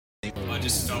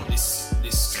just felt this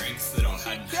strength that I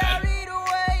hadn't had.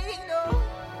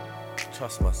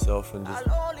 Trust myself and just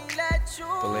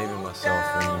believe in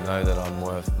myself and know that I'm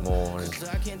worth more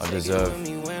and I deserve to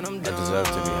be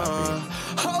happy.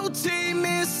 Whole team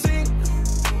missing.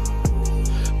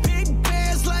 Big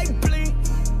bands like blink.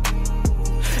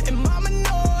 And mama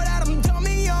know that I'm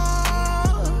dummy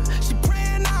on. She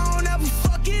praying I don't ever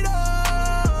fuck it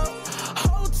up.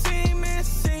 Whole team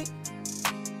missing.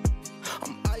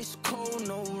 I'm ice cold,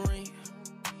 no rain.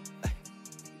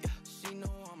 She know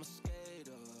I'm a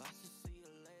skater. I should see her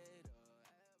later.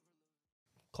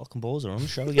 Cock and balls are on the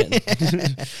show again.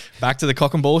 Back to the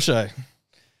Cock and Ball Show.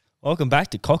 Welcome back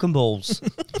to Cock and Balls.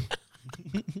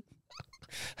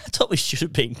 That's what we should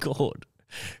have been called.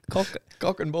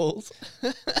 Cock and Balls.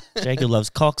 Jacob loves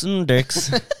cocks and dicks.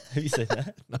 Have you seen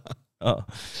that? No. Oh,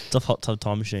 it's a Hot Tub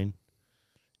Time Machine.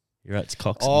 You're right, it's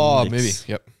cocks Oh, and movie. dicks.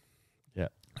 Yep. Yeah.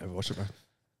 I haven't watched it, bro.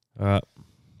 All right.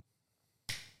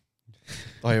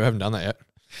 Oh, you haven't done that yet.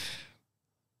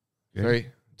 Yeah. 3,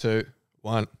 2,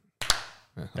 1.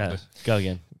 Yeah, go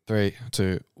again. 3,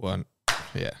 2, 1.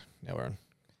 Yeah, now we're on.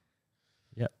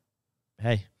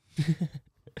 Hey.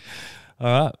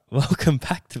 All right. Welcome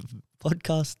back to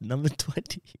podcast number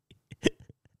 20.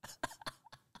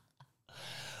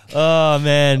 Oh,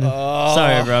 man.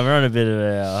 Sorry, bro. We're on a bit of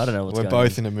a, I don't know what's We're going on.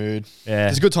 both in a mood. Yeah.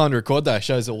 It's a good time to record, though.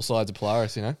 Shows all sides of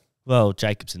Polaris, you know? Well,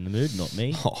 Jacob's in the mood, not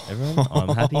me. Everyone, I'm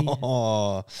happy.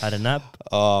 Had a nap.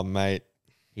 Oh, mate.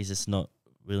 He's just not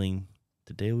willing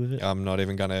to deal with it. I'm not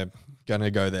even gonna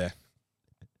go there.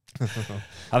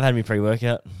 I've had my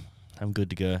pre-workout. I'm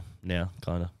good to go now,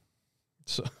 kind of.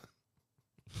 So,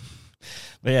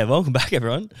 But yeah, welcome back,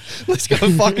 everyone. let's go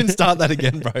fucking start that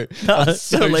again, bro. No, That's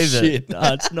so don't leave shit. it. No,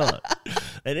 it's not.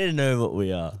 They need to know what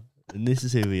we are, and this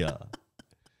is who we are.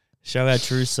 Show our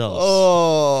true selves.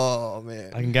 Oh,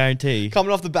 man. I can guarantee.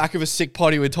 Coming off the back of a sick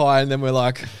potty with Ty, and then we're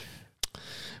like,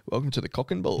 welcome to the Cock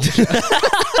and Ball.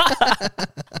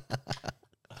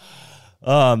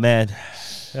 Oh man,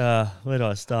 where do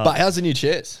I start? But how's the new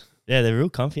chairs? Yeah, they're real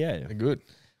comfy. Yeah, They're good.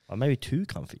 or maybe too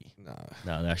comfy. No.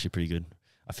 No, they're actually pretty good.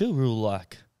 I feel real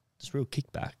just real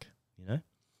kickback. You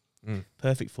know,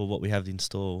 perfect for what we have in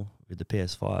store with the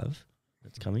PS5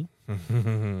 that's coming.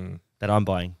 That I'm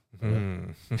buying.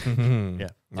 Yeah,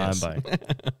 I'm buying.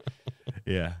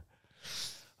 Yeah.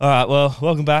 All right. Well,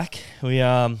 welcome back. We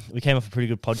came off a pretty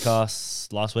good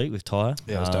podcast last week with Ty.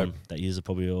 Yeah, it was dope. That you have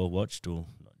probably all watched, or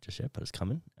not just yet, but it's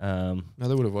coming. No,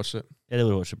 they would have watched it. Yeah, they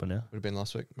would have watched it by now. Would have been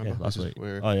last week. Yeah, Remember? last This is week.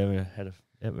 where- Oh yeah, we're ahead of.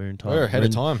 Yeah, we're in time. We're ahead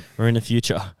of time. We're in the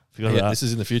future. Forgot Yeah, about this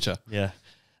is in the future. that.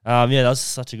 Yeah. Yeah, that was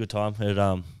such a good time. It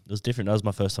was different. That was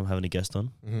my first time having a guest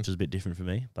on, which was a bit different for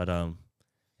me. But yeah,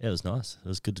 it was nice. It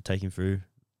was good to take him through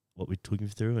what we took him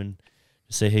through and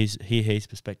see hear his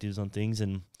perspectives on things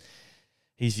and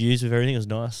his views with everything. It was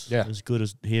nice. Yeah. It was good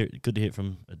to hear it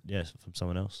from from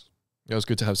someone else. It was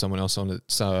good to have someone else on it.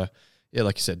 So, yeah,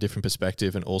 like you said, different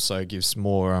perspective, and also gives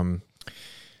more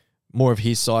of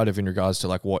his side of in regards to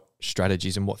like what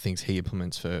strategies and what things he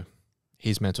implements for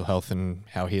his mental health and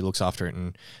how he looks after it,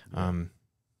 and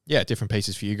different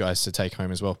pieces for you guys to take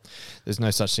home as well. There's no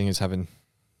such thing as having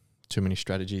too many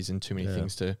strategies and too many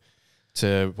things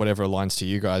to whatever aligns to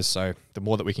you guys. So the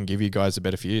more that we can give you guys, the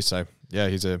better for you. So yeah,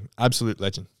 he's an absolute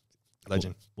legend. Well,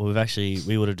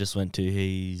 we would have just went to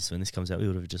when this comes out, we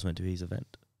would have just went to his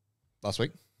event. Last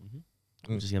week.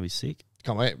 Which is going to be sick.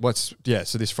 Can't wait.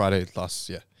 So this Friday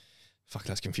fuck,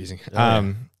 that's confusing.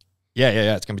 Oh,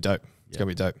 yeah. It's gonna be dope. It's gonna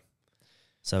be dope.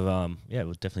 So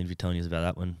we'll definitely be telling you about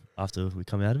that one after we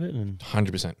come out of it and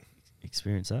 100%.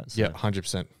 experience that. So, Yeah,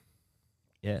 100%.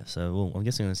 Yeah. So I'm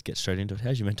guessing let's get straight into it.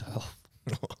 How's your mental health?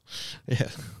 Yeah,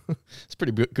 it's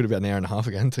pretty good about an hour and a half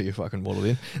ago until you fucking waddled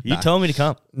in. You told me to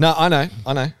come. No, I know.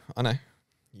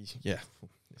 Yeah,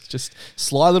 it's just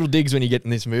sly little digs when you get in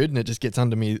this mood, and it just gets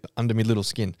under me little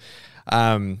skin. But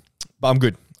I'm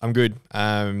good.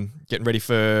 Getting ready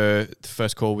for the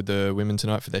first call with the women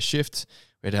tonight for their shift.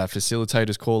 We had our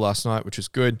facilitators call last night, which was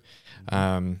good.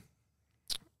 And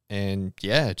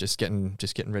yeah, just getting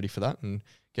ready for that, and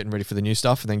getting ready for the new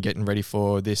stuff, and then getting ready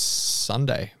for this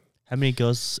Sunday. How many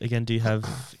girls again do you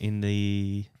have in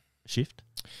the shift?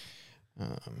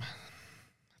 I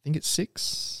think it's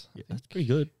 6. Yeah, that's pretty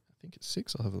good. I think it's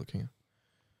 6. I'll have a look here.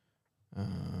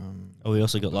 We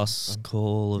also got last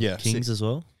call of Kings 6. as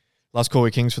well. Last call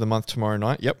with Kings for the month tomorrow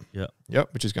night. Yep. Yeah.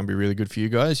 Which is going to be really good for you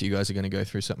guys. You guys are going to go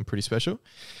through something pretty special.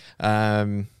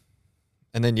 And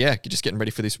then just getting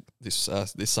ready for this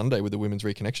Sunday with the women's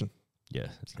reconnection. Yeah,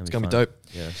 it's going to be dope.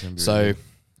 Yeah, it's going to be So really good.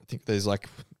 I think there's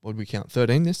what did we count?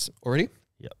 13 this already.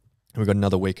 Yep. And we've got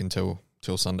another week until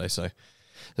Sunday. So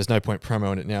there's no point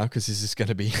promoting it now because this is going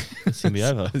to be It's gonna be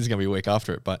over. This is going to be a week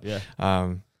after it. But Yeah.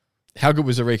 how good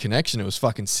was the reconnection? It was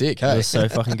fucking sick. It Hey, was so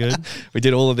fucking good. we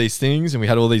did all of these things and we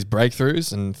had all these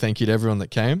breakthroughs. And thank you to everyone that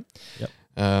came. Yep.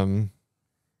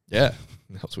 Yeah,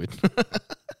 that was weird.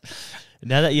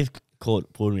 Now that you've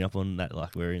pulled me up on that,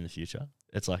 like we're in the future,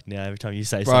 it's like now every time you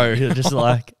say Bro. something, you're just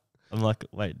like, I'm like,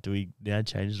 wait, do we now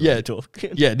change the way we talk?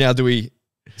 Yeah. Now, do we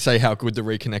say how good the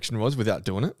reconnection was without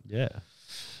doing it? Yeah.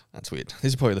 That's weird.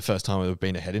 This is probably the first time we've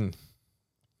been ahead in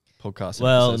podcasts.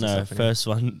 Well, episodes and no, stuff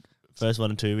anyway. first one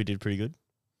and two we did pretty good,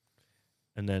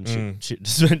 and then Mm. shit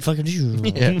just went fucking.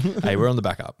 Yeah. Hey, we're on the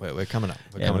back up. We're coming up.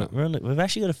 We're Yeah, coming up. we're on we've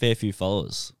actually got a fair few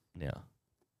followers now.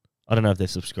 I don't know if they've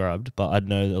subscribed, but I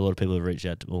know that a lot of people have reached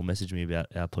out to, or messaged me about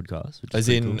our podcast. Which is As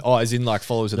pretty in, cool. as in like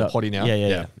followers of the potty now.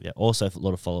 Yeah. Also, a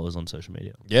lot of followers on social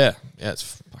media, Yeah.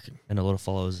 It's fucking. and a lot of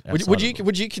followers. Would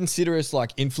you consider us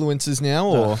like influencers now,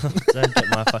 or? Don't get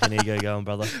my fucking ego going,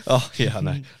 brother. Oh yeah, I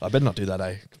know. I better not do that.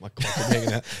 My cock is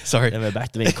hanging out. Sorry. Then we're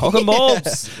back to being cock and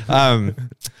balls.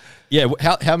 Yeah.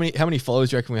 How many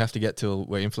followers do you reckon we have to get till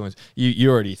we're influenced?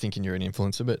 You're already thinking you're an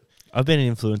influencer, but I've been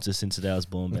an influencer since the day I was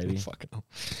born, baby. fucking hell.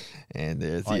 And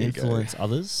there's the I ego. influence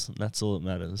others. And that's all that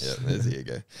matters. Yeah, there's the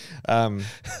ego.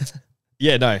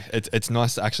 Yeah, no, it's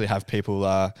nice to actually have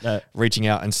people reaching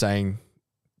out and saying,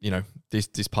 you know, this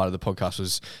part of the podcast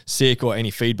was sick, or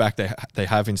any feedback they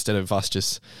have, instead of us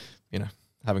just, you know,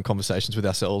 having conversations with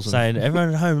ourselves. And Saying everyone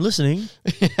at home listening.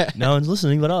 No one's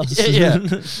listening but us.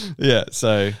 yeah.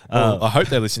 So I hope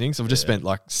they're listening. So I've just spent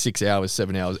like 7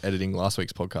 hours editing last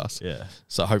week's podcast. Yeah.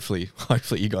 So hopefully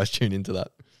you guys tune into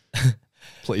that.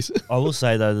 Please. I will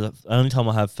say though, the only time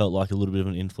I have felt like a little bit of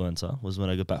an influencer was when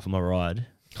I got back from my ride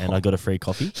and I got a free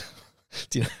coffee.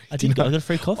 Do you know, I got a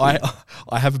free coffee.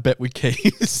 I have a bet with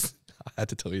Keys. I had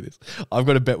to tell you this. I've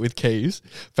got a bet with Keys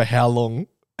for how long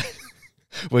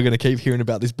we're going to keep hearing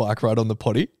about this bike ride on the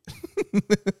potty.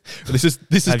 This is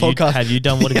podcast. Have you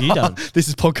done? What have you done? This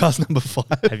is podcast number 5.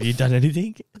 Have you done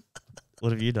anything?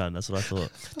 What have you done? That's what I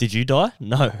thought. Did you die?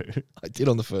 No. I did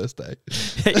on the first day.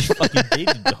 Yeah, you fucking did,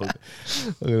 you dog.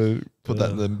 I'm going to put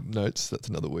that in the notes. That's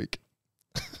another week.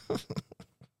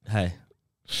 Hey,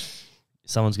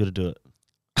 someone's got to do it.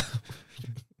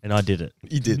 And I did it.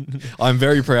 You did. I'm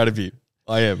very proud of you.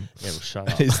 I am. Yeah, well,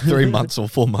 shut up. It's 3 months or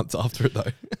 4 months after it,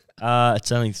 though.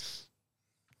 It's only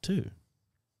 2.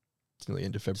 It's nearly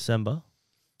end of February. December.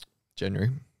 January.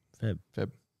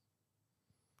 Feb.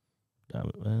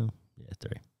 Well, yeah,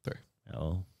 3. 3.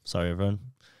 Oh, sorry, everyone.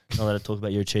 Not allowed to talk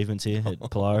about your achievements here at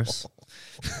Polaris.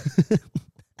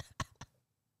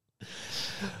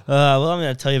 Well, I'm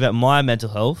going to tell you about my mental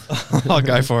health. I'll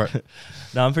go for it.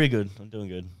 No, I'm pretty good. I'm doing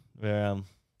good. We're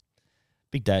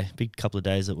big couple of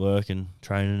days at work and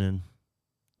training and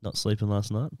not sleeping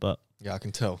last night. But Yeah, I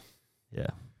can tell. yeah,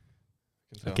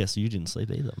 I can I guess you didn't sleep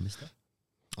either, mister.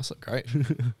 I slept great.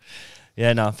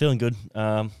 Yeah, no, I'm feeling good.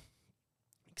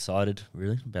 Excited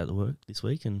really about the work this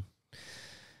week and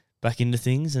back into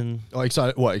things and Oh,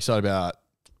 excited! What, excited about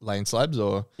laying slabs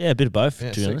or yeah, a bit of both.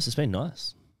 Yeah, To be sick. honest, it's been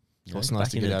nice. You it's know, nice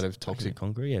back to get into- out of back into toxic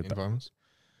concrete. Yeah, environments?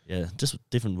 yeah, just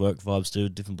different work vibes too.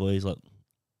 Different boys, like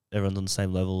everyone's on the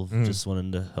same level, of just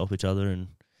wanting to help each other and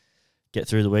get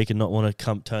through the week and not want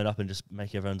to turn up and just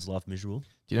make everyone's life miserable.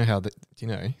 Do you know how? Do you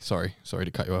know? Sorry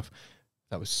to cut you off.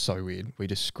 That was so weird. We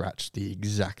just scratched the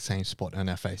exact same spot on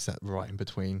our face, that right in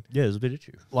between. Yeah, there's a bit of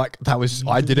you. Like that was,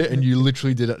 I did it, and you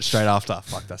literally did it straight after.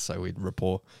 Fuck, that's so weird.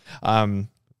 Rapport.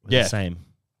 Yeah, Same.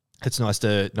 it's nice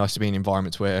to be in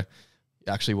environments where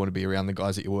you actually want to be around the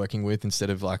guys that you're working with instead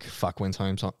of like fuck when's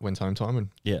home time, and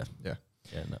Yeah. Yeah.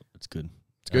 Yeah, no, it's good.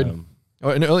 it's good. And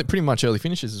pretty much early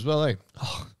finishes as well, eh?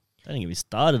 Don't get me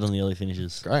started on the early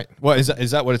finishes. Great. Well, is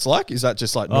that what it's like? Is that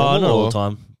just like normal? Oh, not all or- the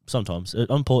time. Sometimes.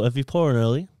 If you pour in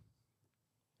early,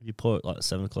 if you pour it like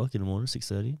 7 o'clock in the morning,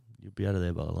 6:30, you'll be out of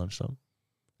there by lunchtime.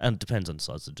 And it depends on the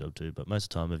size of the job too, but most of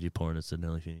the time if you pour in, it's an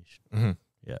early finish. Mm-hmm.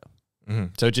 Yeah. Mm-hmm.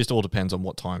 So it just all depends on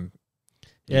what time.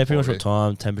 Yeah, pretty much pour what it.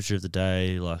 time, temperature of the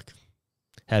day, like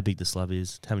how big the slab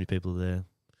is, how many people are there.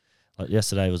 Like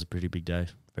yesterday was a pretty big day.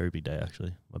 Very big day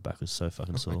actually. My back was so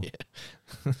fucking sore.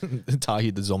 Yeah.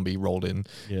 Tahir the zombie rolled in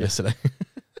yesterday.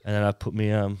 And then I put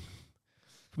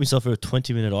myself through a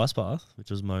 20-minute ice bath, which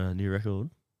was my new record.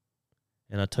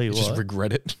 And I tell you You what, just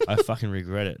regret it. I fucking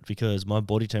regret it because my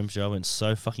body temperature went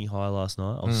so fucking high last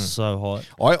night. I was so hot.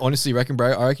 I honestly reckon, bro,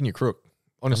 you're crook.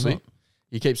 Honestly. not.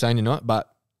 You keep saying you're not, but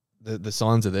the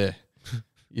signs are there.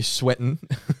 You're sweating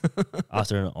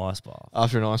After an ice bath.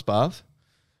 after an ice bath.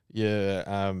 You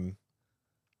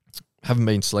haven't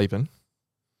been sleeping.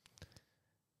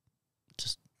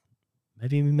 Just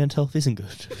maybe my mental health isn't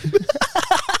good.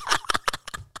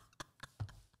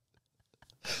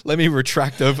 let me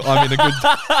retract of I'm in a good.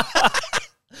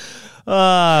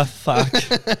 Ah, fuck.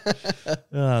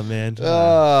 Oh man.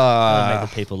 Gotta make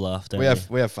the people laugh. Don't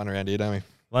we have fun around here, don't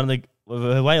we?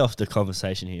 We're way off the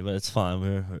conversation here, but it's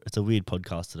fine. It's a weird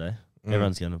podcast today.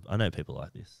 Everyone's gonna. I know people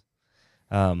like this.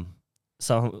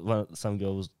 Some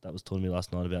girl that was talking to me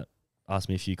last night about asked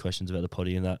me a few questions about the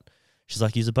potty and that. She's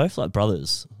like, "You're both like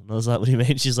brothers," and I was like, "What do you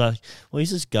mean?" She's like, "Well, you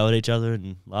just go at each other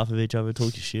and laugh at each other,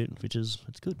 talk your shit, which is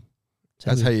it's good."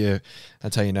 That's how you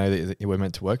know that we're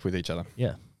meant to work with each other.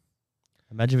 Yeah.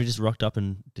 Imagine if we just rocked up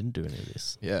and didn't do any of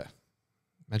this. Yeah.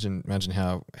 Imagine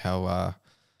how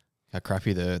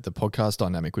crappy the podcast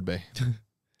dynamic would be.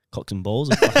 Cocks and balls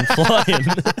are fucking flying.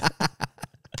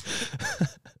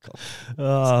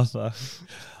 Oh fuck.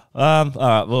 All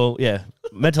right. Well, yeah.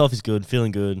 Mental health is good.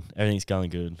 Feeling good. Everything's going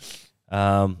good.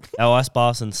 Our ice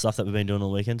baths and stuff that we've been doing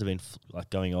all weekends have been like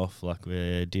going off. Like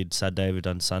we did Saturday, we've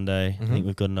done Sunday. I think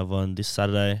we've got another one this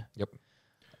Saturday. Yep.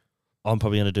 I'm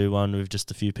probably going to do one with just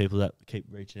a few people that keep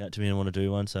reaching out to me and want to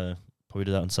do one. So probably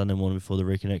do that on Sunday morning before the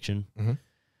reconnection. Mm-hmm.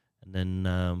 And then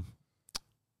I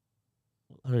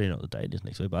don't really know what the date is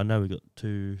next week, but I know we've got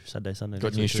 2 Saturday, Sunday.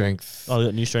 Got new strength. Oh, we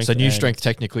got new strength. So new strength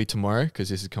technically tomorrow because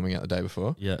this is coming out the day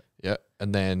before. Yeah. Yeah.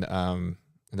 And then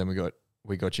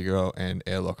we got your girl and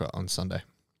air locker on Sunday.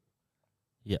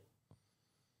 Yeah,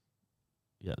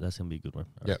 that's gonna be a good one.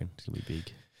 I reckon it's gonna be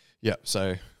big. Yeah.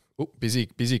 So busy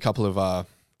couple of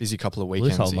weekends Well,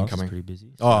 this whole month's incoming. pretty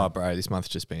busy. Oh, bro, this month's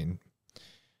just been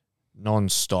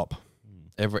non-stop.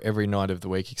 Every night of the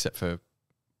week except for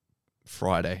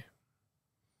Friday.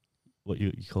 What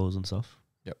you calls and stuff?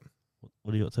 Yep.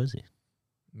 What do you got Thursday?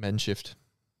 Men's shift.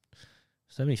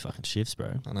 So many fucking shifts,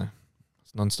 bro. I know.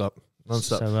 It's non-stop.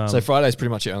 So, So Friday's pretty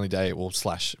much your only day,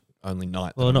 / only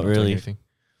night. Well, that not I'm doing really. anything.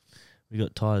 We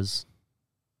got Ty's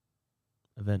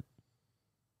event.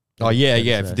 Oh yeah,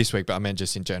 Today. for this week, but I meant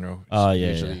just in general. Oh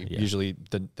yeah, Usually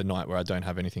the night where I don't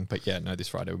have anything. But yeah, no, this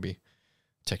Friday would be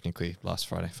technically last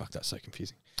Friday. Fuck, that's so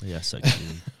confusing. Yeah, so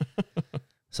confusing.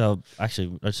 So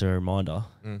actually, just a reminder.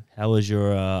 Mm. How was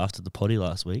your after the potty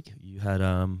last week? You had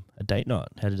a date night.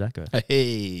 How did that go?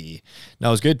 Hey, no,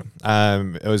 it was good.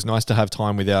 It was nice to have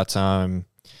time without. I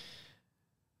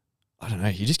don't know.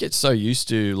 You just get so used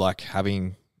to like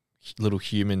having little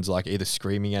humans like either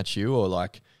screaming at you or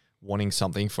like wanting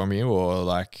something from you, or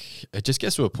like it just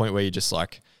gets to a point where you're just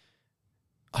like,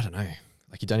 I don't know,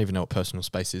 like you don't even know what personal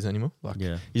space is anymore. Like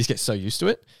you just get so used to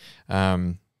it.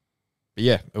 But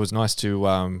yeah, it was nice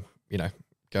to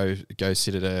go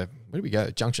sit at where did we go?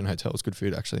 Junction Hotel. It's good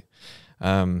food actually.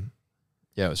 Yeah,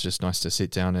 it was just nice to sit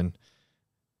down and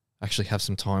actually have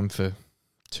some time for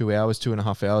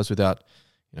 2.5 hours without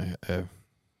a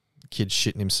kid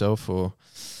shitting himself or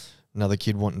another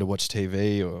kid wanting to watch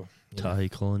TV or Tahi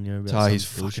calling you about Tahi's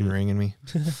some fucking bullshit. ringing me.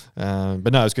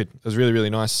 But no, it was good. It was really, really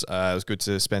nice. It was good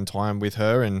to spend time with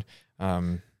her and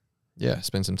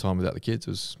spend some time without the kids.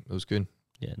 It was good.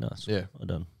 Yeah, nice. Yeah. Well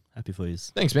done. Happy for you.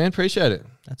 Thanks, man. Appreciate it.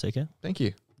 That's okay. Thank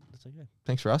you. That's okay.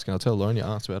 Thanks for asking. I'll tell Lauren you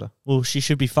asked about her. Well, she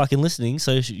should be fucking listening,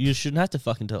 so you shouldn't have to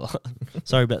fucking tell her.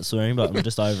 Sorry about swearing, but I'm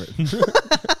just over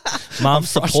it. Mum,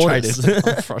 support us.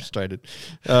 I'm frustrated.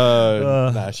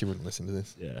 Nah, she wouldn't listen to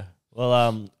this. Yeah.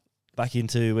 Well, back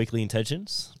into weekly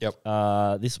intentions. Yep.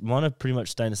 This mine are pretty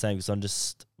much staying the same because I'm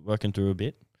just working through a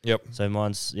bit. Yep. So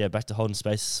mine's back to holding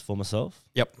space for myself.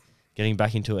 Yep. Getting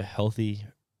back into a healthy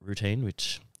routine,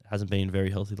 which hasn't been very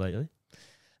healthy lately.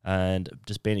 And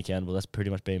just being accountable, that's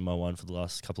pretty much been my one for the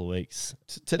last couple of weeks.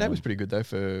 Today was pretty good though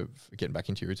for getting back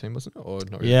into your routine, wasn't it? Or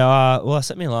not really? Yeah, well, I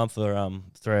set my alarm for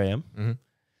 3 a.m. Mm-hmm.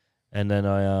 And then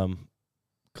I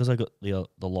because I got the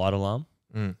light alarm,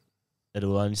 it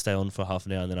will only stay on for half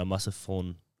an hour, and then I must have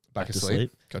fallen back to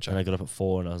sleep. Gotcha. And I got up at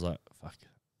 4, and I was like, "Fuck,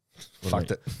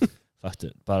 Fucked it. fucked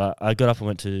it." But I got up and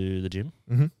went to the gym.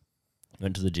 Mm-hmm.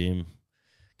 Went to the gym,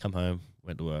 come home,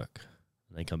 went to work,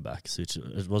 and then come back. So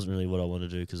it wasn't really what I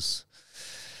wanted to do because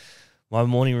my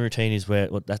morning routine is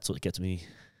that's what gets me.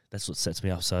 That's what sets me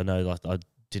up. So I know like I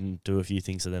didn't do a few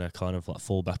things, so then I kind of like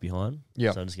fall back behind.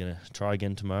 Yeah. So I'm just gonna try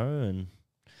again tomorrow and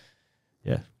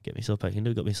get myself back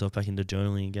into it. Got myself back into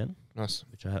journaling again. Nice.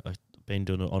 Which I've been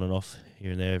doing it on and off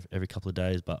here and there every couple of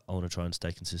days, but I want to try and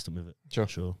stay consistent with it.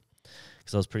 Sure.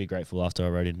 Because I was pretty grateful after I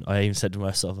wrote in. I even said to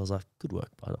myself, I was like, "Good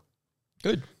work, brother."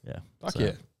 Good. Yeah. Fuck So,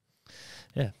 yeah.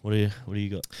 Yeah. What do you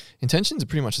got? Intentions are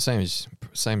pretty much the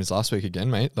same as last week again,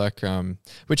 mate. Like,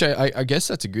 which I guess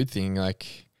that's a good thing.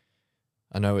 Like,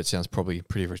 I know it sounds probably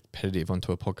pretty repetitive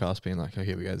onto a podcast being like, "Oh,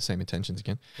 here we go, the same intentions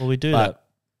again." Well, we do But- that.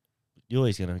 you're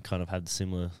always going to kind of have the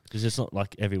similar, because it's not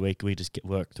like every week we just get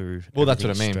work through. Well, that's what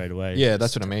I everything mean. straight away. Yeah,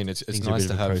 that's what I mean. It's Things are a nice bit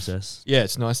to of a have. process. Yeah,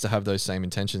 it's nice to have those same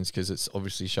intentions because it's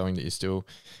obviously showing that you're still,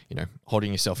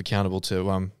 holding yourself accountable to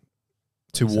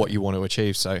what you want to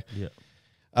achieve. So,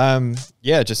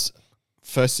 just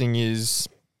first thing is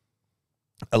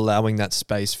allowing that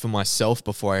space for myself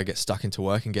before I get stuck into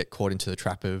work and get caught into the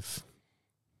trap of,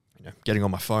 getting on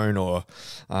my phone or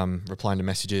replying to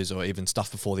messages or even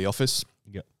stuff before the office.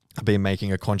 Yep. I've been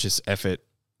making a conscious effort.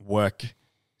 Work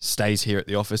stays here at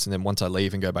the office, and then once I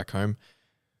leave and go back home,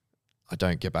 I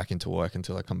don't get back into work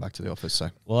until I come back to the office.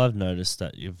 So, well, I've noticed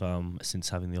that you've since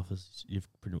having the office, you've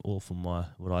pretty all from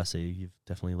what I see, you've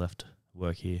definitely left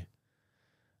work here.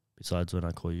 Besides when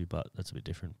I call you, but that's a bit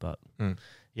different. But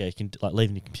yeah, you can like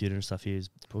leaving your computer and stuff here has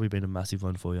probably been a massive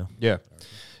one for you.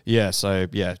 Yeah. So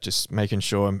just making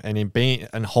sure and in being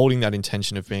and holding that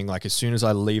intention of being like, as soon as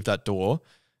I leave that door,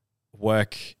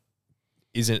 work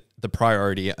isn't the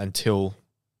priority until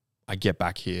I get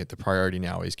back here. The priority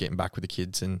now is getting back with the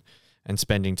kids and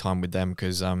spending time with them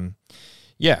because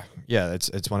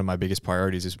it's one of my biggest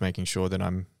priorities is making sure that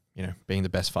I'm being the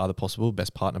best father possible,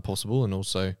 best partner possible, and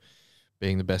also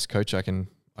being the best coach I can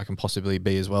possibly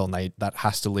be as well. And that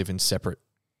has to live in separate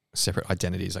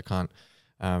identities. I can't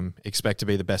expect to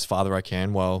be the best father I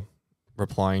can while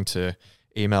replying to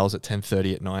emails at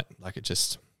 10:30 at night.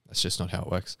 That's just not how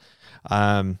it works.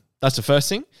 That's the first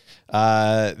thing.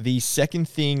 The second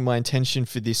thing, my intention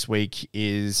for this week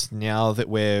is now that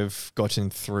we've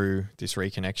gotten through this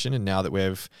reconnection and now that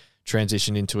we've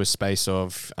transitioned into a space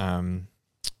of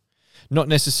not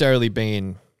necessarily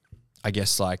being, I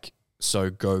guess, like,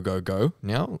 so go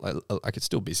now. Like it's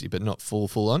still busy, but not full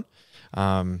on.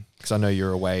 Because I know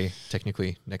you're away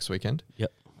technically next weekend.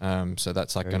 Yep. So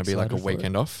that's like going to be like a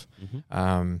weekend off.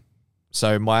 Mm-hmm.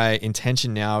 So my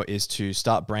intention now is to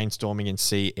start brainstorming and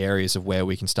see areas of where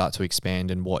we can start to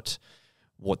expand and what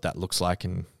that looks like,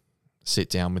 and sit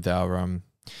down with our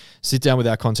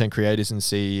content creators and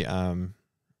see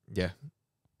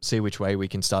which way we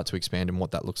can start to expand and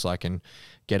what that looks like, and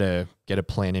get a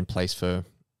plan in place for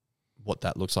what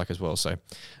that looks like as well. So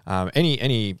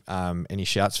any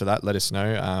shouts for that, let us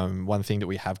know. One thing that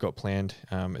we have got planned,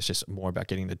 it's just more about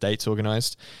getting the dates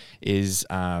organized, is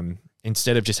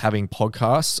instead of just having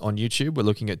podcasts on YouTube, we're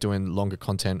looking at doing longer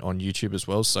content on YouTube as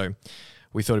well. So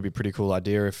we thought it'd be a pretty cool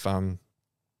idea if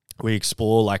we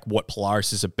explore like what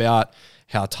Polaris is about,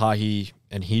 how Tahi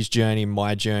and his journey,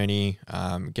 my journey,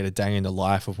 get a day in the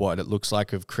life of what it looks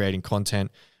like of creating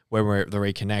content, where we're at the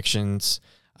reconnections,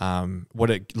 what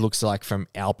it looks like from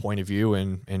our point of view,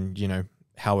 and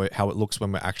how it looks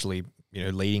when we're actually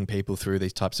leading people through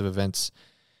these types of events,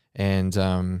 and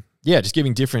just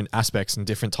giving different aspects and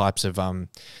different types of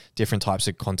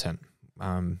content.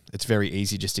 It's very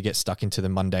easy just to get stuck into the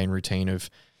mundane routine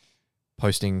of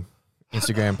posting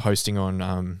Instagram, posting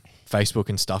on Facebook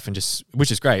and stuff, and which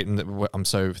is great, and I'm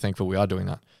so thankful we are doing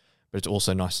that. But it's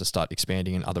also nice to start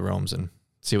expanding in other realms and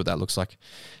see what that looks like.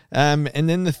 And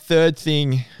then the third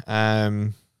thing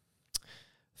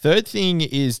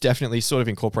is definitely sort of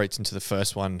incorporates into the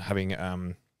first one, having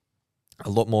a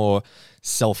lot more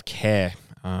self-care.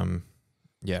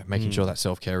 Making sure that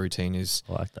self-care routine is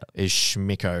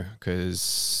schmicko,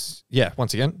 because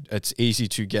once again, it's easy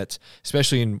to get,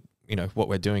 especially in what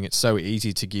we're doing, it's so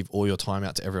easy to give all your time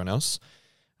out to everyone else,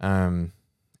 and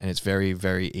it's very,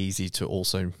 very easy to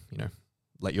also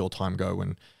let your time go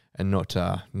and not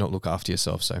look after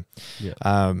yourself. So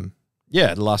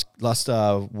the last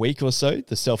week or so,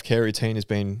 the self-care routine has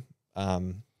been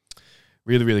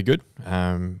really, really good.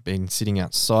 Been sitting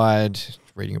outside,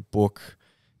 reading a book,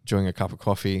 enjoying a cup of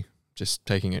coffee, just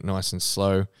taking it nice and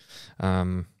slow.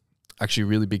 Actually, a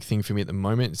really big thing for me at the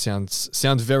moment. It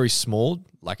sounds very small,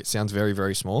 like it sounds very,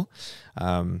 very small.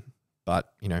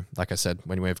 But like I said,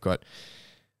 when we've got,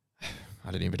 I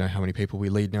don't even know how many people we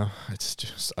lead now. It's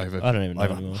just over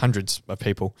hundreds of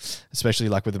people, especially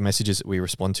like with the messages that we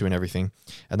respond to and everything.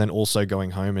 And then also going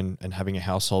home and having a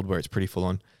household where it's pretty full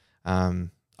on.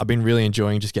 I've been really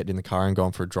enjoying just getting in the car and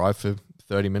going for a drive for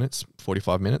 30 minutes,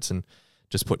 45 minutes, and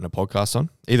just putting a podcast on,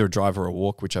 either a drive or a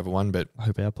walk, whichever one. But I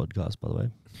hope our podcast, by the way.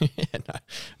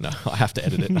 No, I have to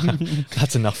edit it.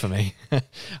 That's enough for me.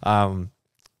 So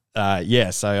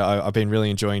I've been really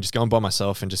enjoying just going by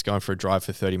myself and just going for a drive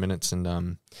for 30 minutes and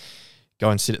go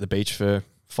and sit at the beach for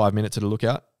 5 minutes at a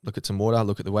lookout, look at some water,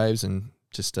 look at the waves, and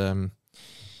just, I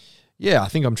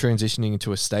think I'm transitioning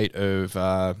into a state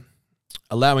of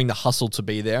allowing the hustle to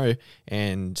be there.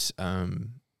 And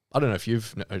I don't know if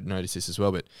you've noticed this as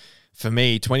well, but for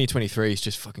me, 2023 is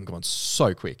just fucking gone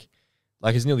so quick.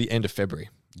 Like, it's nearly the end of February.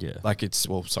 Yeah. Like it's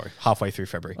halfway through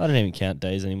February. I don't even count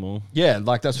days anymore. Yeah,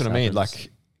 like that's what I mean. happens.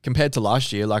 Like compared to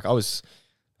last year, like it was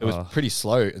pretty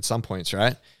slow at some points,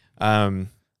 right?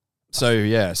 So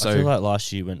I feel like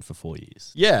last year went for 4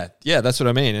 years. yeah, that's what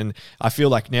I mean. And I feel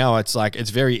like now it's like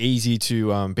it's very easy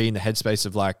to be in the headspace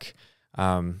of like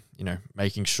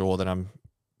making sure that I'm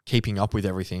keeping up with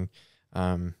everything.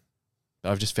 But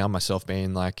I've just found myself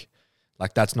being like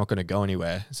that's not going to go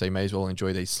anywhere. So you may as well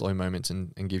enjoy these slow moments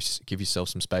and give yourself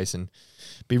some space and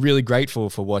be really grateful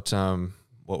for what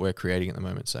we're creating at the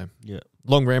moment. So Yeah.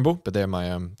 long ramble, but they're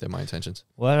my intentions.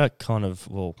 Well, that kind of,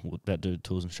 we're about to do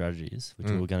tools and strategies, which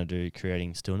we're going to do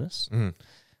creating stillness. Mm.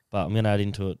 But I'm going to add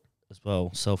into it as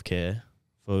well self-care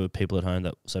for people at home,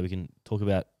 so we can talk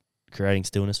about creating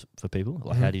stillness for people,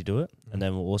 like how do you do it? And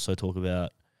then we'll also talk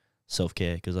about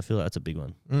self-care, because I feel like that's a big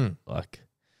one. Like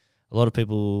a lot of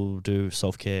people do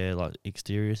self-care like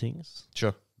exterior things.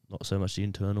 Sure. Not so much the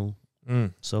internal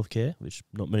self-care, which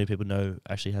not many people know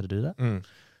actually how to do that.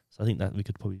 So I think that we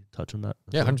could probably touch on that.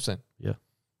 Yeah, 100%. Yeah,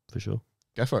 for sure.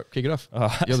 Go for it. Kick it off. All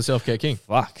right. You're the self-care king.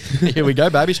 Fuck. Here we go,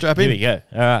 baby. Strap in. Here we go.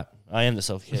 All right. I am the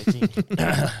self-care king.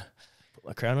 Put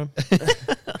my crown on.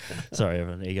 Sorry,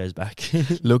 everyone. Ego's back.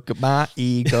 Look at my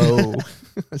ego.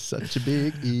 Such a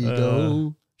big ego.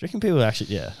 Do you reckon people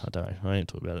actually... Yeah, I don't know. I ain't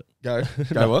talk about it. Go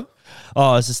what?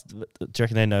 Oh, it's just... Do you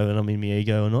reckon they know when I'm in my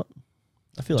ego or not?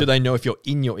 I feel Do like... they know if you're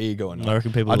in your ego or not? I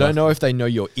reckon people... I don't know if they know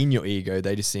you're in your ego.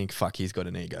 They just think, fuck, he's got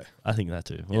an ego. I think that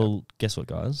too. Well, guess what,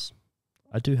 guys?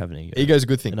 I do have an ego. Ego's a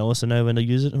good thing. And I also know when to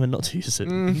use it and when not to use it.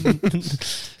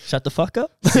 Shut the fuck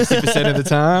up. 60% of the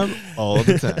time, all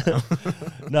the time.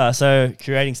 No, so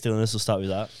creating stillness, we'll start with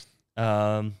that.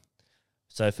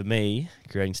 So for me,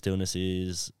 creating stillness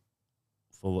is,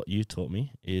 for what you taught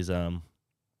me, is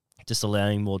just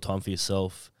allowing more time for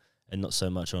yourself and not so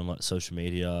much on like social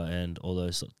media and all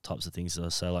those types of things.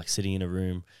 So like sitting in a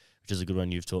room, which is a good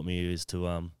one you've taught me, is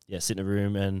to sit in a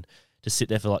room and just sit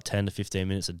there for like 10 to 15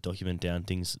 minutes and document down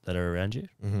things that are around you.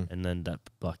 And then that,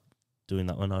 like doing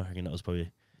that one, I reckon that was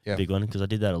probably a big one, because I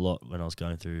did that a lot when I was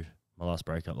going through my last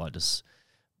breakup, like just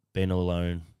being all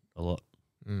alone a lot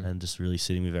and just really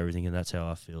sitting with everything. And that's how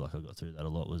I feel like I got through that a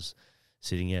lot, was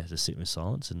sitting, just sitting with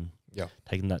silence and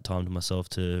taking that time to myself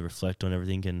to reflect on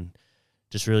everything and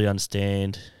just really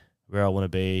understand where I want to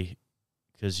be.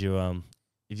 Because you,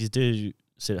 if you do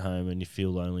sit at home and you feel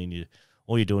lonely and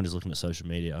all you're doing is looking at social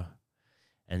media,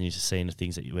 and you're just seeing the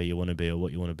things where you want to be or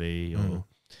what you want to be or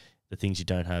the things you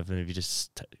don't have. And if you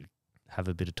just have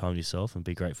a bit of time to yourself and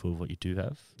be grateful for what you do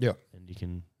have, and you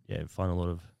can find a lot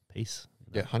of peace.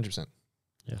 Yeah, 100%.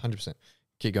 Yeah. 100%.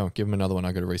 Keep going. Give him another one.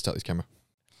 I got to restart this camera.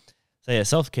 So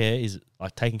self-care is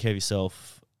like taking care of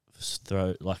yourself.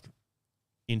 Like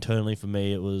internally for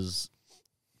me, it was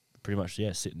pretty much,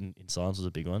 sitting in silence was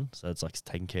a big one. So it's like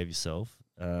taking care of yourself.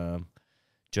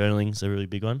 Journaling's a really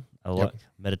big one. I like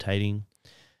meditating.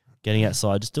 Getting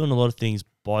outside, just doing a lot of things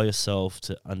by yourself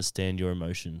to understand your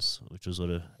emotions, which was sort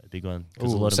of a big one.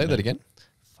 Say that again.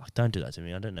 Fuck, don't do that to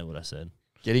me. I don't know what I said.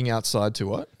 Getting outside to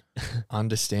what?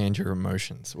 Understand your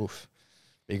emotions. Oof.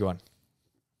 Big one.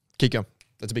 Keep going.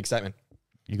 That's a big statement.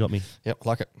 You got me. Yep,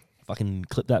 like it. Fucking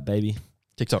clip that, baby.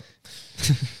 TikTok.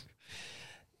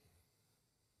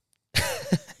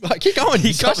 Keep going.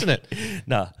 He's crushing it.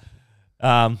 No.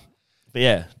 But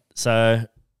yeah, so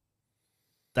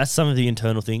that's some of the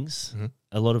internal things.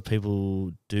 A lot of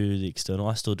people do the external.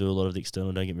 I still do a lot of the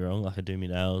external, don't get me wrong. Like I do my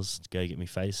nails, go get my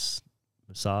face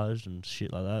massaged and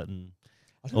shit like that, and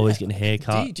always getting a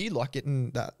haircut. Do you like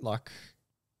getting that, like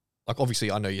obviously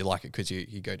I know you like it because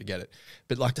you go to get it,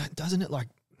 but like doesn't it, like,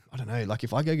 I don't know, like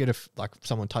if I go get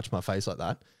someone touch my face like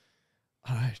that,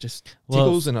 I don't know, just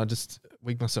tickles and I just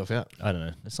wig myself out. I don't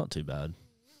know. It's not too bad,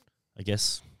 I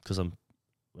guess, because I'm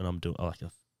in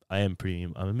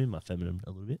my feminine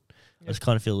a little bit. I just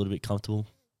kind of feel a little bit comfortable.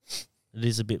 It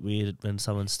is a bit weird when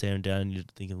someone's staring down and you're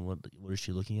thinking, what is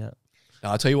she looking at?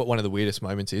 Now, I'll tell you what one of the weirdest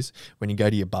moments is when you go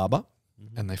to your barber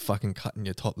and they fucking cut in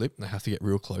your top lip and they have to get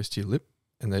real close to your lip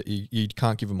and you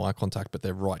can't give them eye contact, but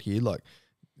they're right here, like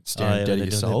staring dead at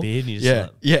your soul. Yeah.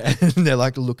 And they're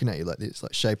like looking at you like this,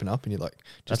 like shaping up, and you're like,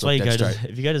 that's why you go to,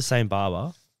 if you go to the same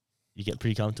barber, you get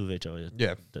pretty comfortable with each other.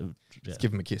 Yeah. Just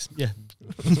give them a kiss. Yeah.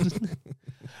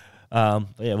 But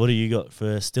yeah, what do you got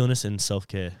for stillness and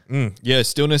self-care? Yeah,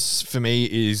 stillness for me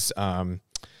is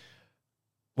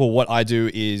what I do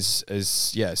is as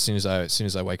soon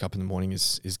as I wake up in the morning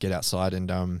is get outside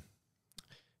and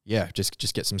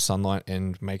just get some sunlight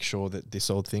and make sure that this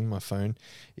old thing, my phone,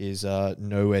 is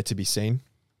nowhere to be seen.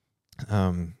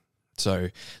 So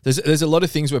there's a lot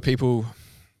of things where people,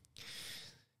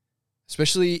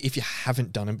 especially if you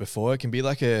haven't done it before, it can be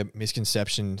like a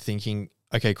misconception thinking,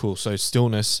 okay, cool. So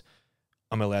stillness,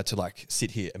 I'm allowed to like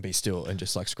sit here and be still and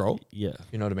just like scroll. Yeah.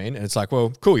 You know what I mean? And it's like,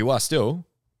 well, cool, you are still,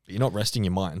 but you're not resting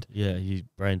your mind. Yeah, your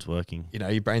brain's working. You know,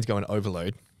 your brain's going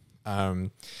overload.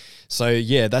 So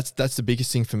yeah, that's the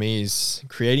biggest thing for me is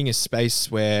creating a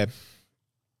space where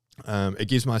it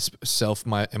gives myself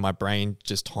and my brain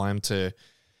just time to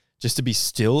be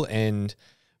still. And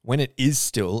when it is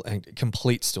still, and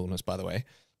complete stillness, by the way,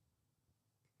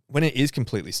 when it is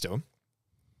completely still,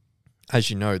 as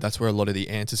you know, that's where a lot of the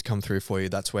answers come through for you.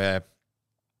 That's where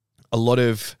a lot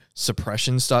of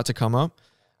suppressions start to come up.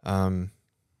 I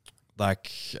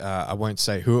won't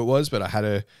say who it was, but I had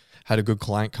a good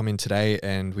client come in today,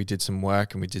 and we did some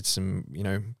work and we did some, you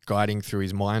know, guiding through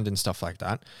his mind and stuff like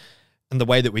that. And the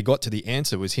way that we got to the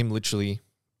answer was him literally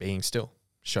being still,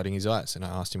 shutting his eyes, and I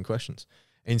asked him questions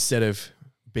instead of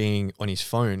being on his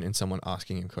phone and someone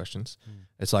asking him questions.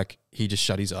 It's like he just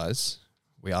shut his eyes.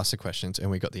 We asked the questions and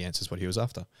we got the answers what he was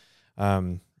after.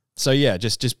 So yeah,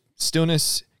 just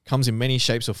stillness comes in many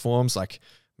shapes or forms, like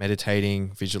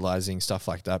meditating, visualizing, stuff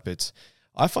like that. But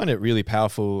I find it really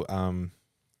powerful.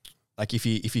 Like if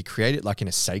you create it like in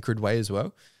a sacred way as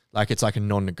well, like it's like a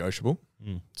non-negotiable.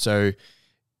 So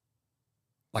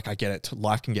like I get it.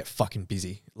 Life can get fucking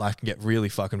busy. Life can get really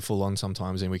fucking full on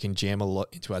sometimes, and we can jam a lot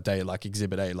into our day. Like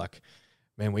Exhibit A, like,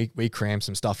 man, we cram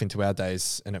some stuff into our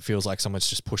days, and it feels like someone's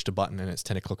just pushed a button and it's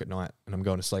 10 o'clock at night and I'm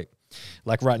going to sleep.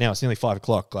 Like right now, it's nearly 5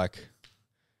 o'clock. Like,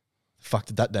 the fuck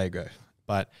did that day go?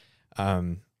 But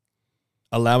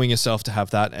allowing yourself to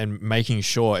have that and making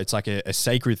sure it's like a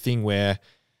sacred thing where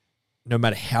no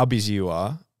matter how busy you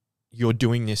are, you're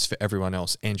doing this for everyone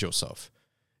else and yourself.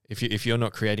 If you're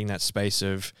not creating that space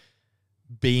of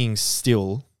being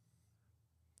still,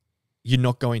 you're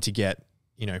not going to get,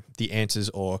 you know, the answers.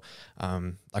 Or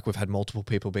like we've had multiple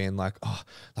people being like, oh,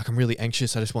 like I'm really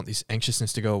anxious. I just want this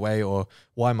anxiousness to go away. Or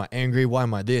why am I angry? Why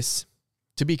am I this?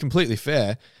 To be completely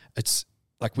fair, it's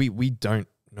like we don't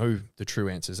know the true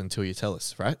answers until you tell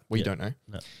us, right? We don't know.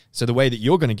 No. So the way that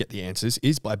you're going to get the answers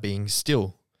is by being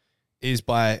still, is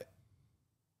by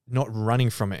not running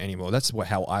from it anymore. That's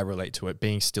how I relate to it.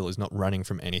 Being still is not running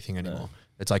from anything anymore. No.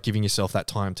 It's like giving yourself that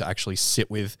time to actually sit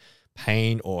with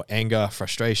pain or anger,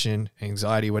 frustration,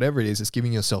 anxiety, whatever it is. It's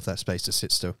giving yourself that space to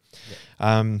sit still.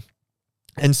 Yeah.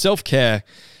 And self-care,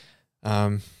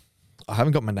 I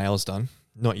haven't got my nails done.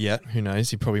 Not yet. Who knows?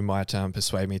 He probably might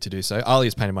persuade me to do so. Ali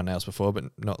has painted my nails before,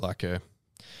 but not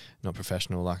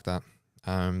professional like that.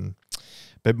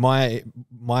 But my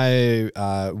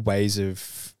ways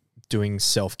of doing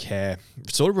self-care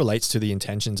sort of relates to the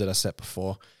intentions that I set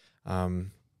before.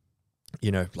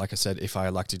 You know, like I said, if I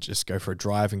like to just go for a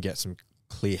drive and get some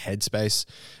clear headspace,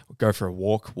 go for a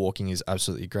walk. Walking is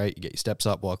absolutely great. You get your steps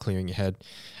up while clearing your head.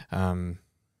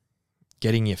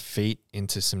 Getting your feet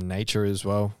into some nature as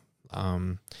well.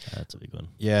 That's a big one.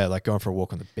 Yeah, like going for a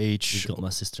walk on the beach. You've got my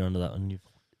sister under that one.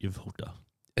 You've hooked her.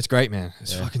 It's great, man.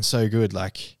 It's fucking so good.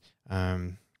 Like,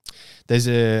 there's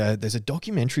a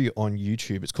documentary on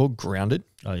YouTube. It's called Grounded.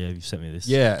 Oh yeah, you've sent me this.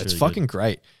 Yeah, it's really fucking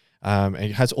great. And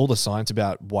it has all the science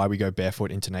about why we go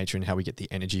barefoot into nature and how we get the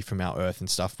energy from our earth and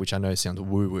stuff, which I know sounds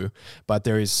woo-woo, but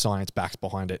there is science backed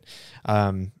behind it.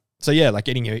 So yeah, like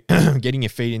getting your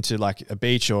feet into like a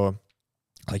beach, or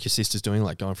like your sister's doing,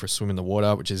 like going for a swim in the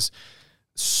water, which is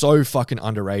so fucking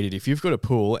underrated. If you've got a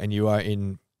pool and you are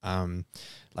in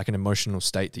like an emotional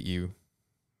state that you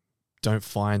don't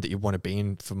find that you want to be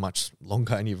in for much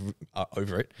longer and you're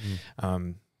over it,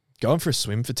 going for a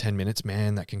swim for 10 minutes,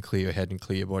 man, that can clear your head and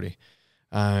clear your body.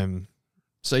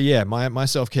 So yeah, my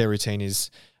self-care routine is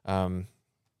doing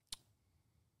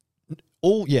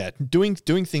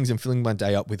things and filling my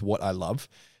day up with what I love,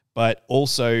 but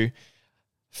also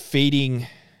feeding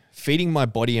my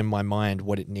body and my mind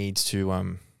what it needs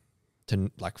to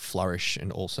like flourish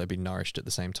and also be nourished at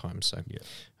the same time. So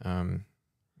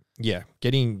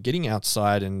getting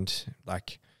outside, and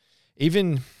like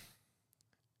even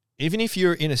if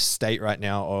you're in a state right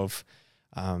now of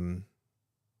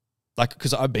like,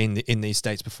 because I've been in these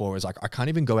states before, is like I can't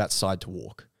even go outside to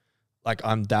walk. Like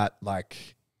I'm that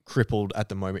like crippled at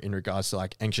the moment in regards to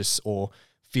like anxious or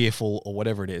fearful or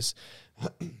whatever it is.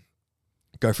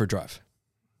 Go for a drive.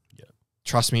 Yeah.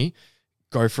 Trust me,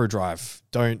 go for a drive.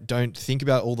 Don't think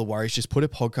about all the worries. Just put a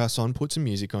podcast on, put some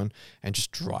music on, and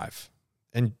just drive.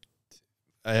 And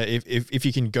if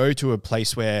you can go to a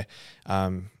place where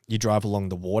you drive along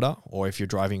the water, or if you're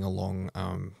driving along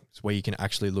where you can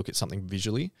actually look at something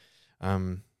visually,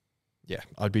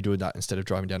 I'd be doing that instead of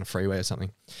driving down a freeway or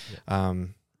something. Yeah.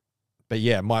 But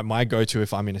yeah, my go-to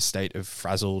if I'm in a state of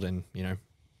frazzled and, you know,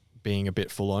 being a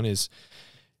bit full on is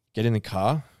get in the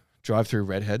car, drive through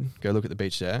Redhead, go look at the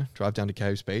beach there, drive down to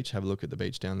Caves Beach, have a look at the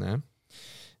beach down there.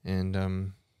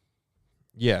 And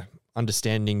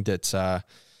understanding that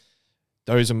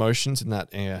those emotions and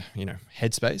that,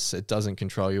 headspace, it doesn't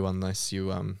control you unless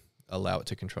you allow it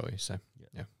to control you. So,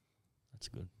 yeah. That's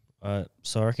good.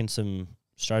 So I reckon some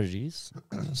strategies,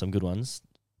 some good ones.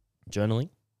 Journaling.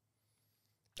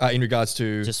 In regards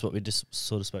to Just what we just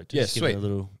sort of spoke to. Yeah, just give it sweet. a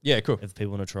little, cool. if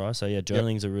people want to try. So, yeah,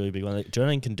 journaling's a really big one.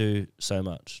 Journaling can do so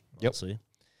much, honestly.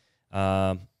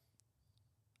 One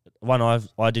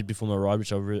I did before my ride,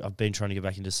 which I've been trying to get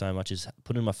back into so much, is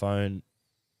putting my phone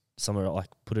somewhere, like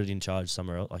put it in charge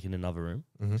somewhere else, like in another room.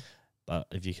 Mm-hmm. But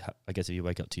if you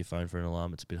wake up to your phone for an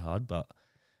alarm, it's a bit hard. But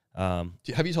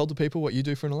Have you told the people what you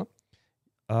do for an alarm?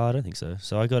 I don't think so.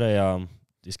 So I got a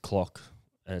this clock.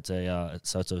 And it's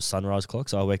a sunrise clock.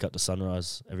 So I wake up to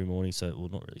sunrise every morning. So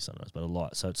not really sunrise, but a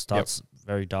light. So it starts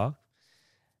very dark,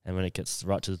 and when it gets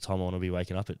right to the time I want to be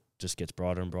waking up, it just gets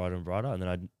brighter and brighter and brighter. And then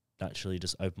I naturally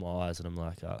just open my eyes and I'm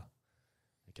like,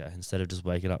 okay. Instead of just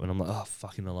waking up and I'm like, oh,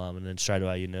 fucking alarm, and then straight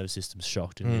away your nervous system's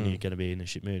shocked and then you're going to be in a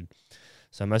shit mood.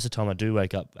 So most of the time I do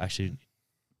wake up actually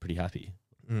pretty happy.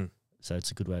 So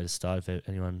it's a good way to start. If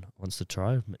anyone wants to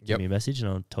try, give me a message and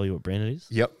I'll tell you what brand it is.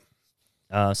 Yep.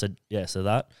 So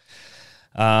that.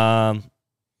 So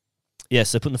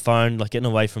putting the phone, like getting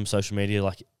away from social media,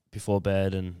 like before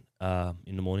bed and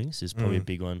in the mornings is probably a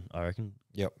big one, I reckon.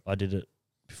 Yep. I did it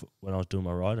before, when I was doing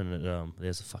my ride, and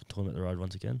there's a fucking talking about the ride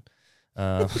once again.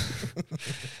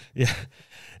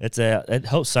 It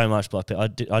helps so much, but I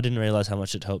didn't realize how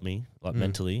much it helped me, like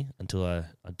mentally, until I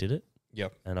did it.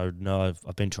 Yep. And I know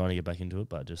I've been trying to get back into it,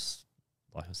 but just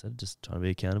like I said, just trying to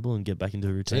be accountable and get back into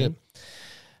a routine.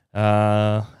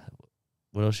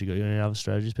 What else you got? You got any other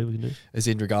strategies people can do? As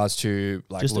in regards to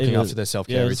like Just looking even- after their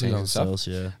self-care routines and stuff.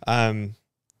 Themselves,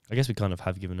 I guess we kind of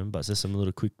have given them, but it's just some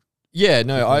little quick. Yeah,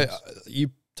 no, quick ones.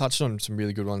 you touched on some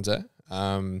really good ones there.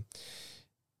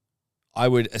 I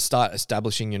would start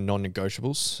establishing your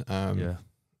non-negotiables.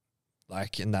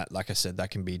 Like I said,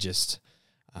 that can be just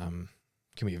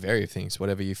can be a variety of things.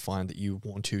 Whatever you find that you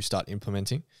want to start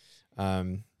implementing.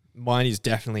 Mine is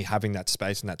definitely having that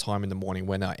space and that time in the morning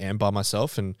when I am by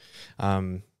myself and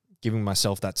giving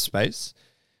myself that space.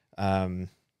 I've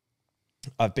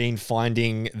been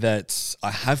finding that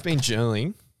I have been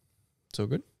journaling. It's all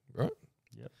good, right?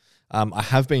 Yep. I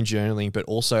have been journaling, but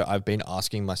also I've been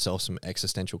asking myself some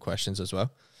existential questions as well.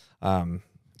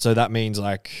 So that means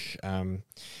like,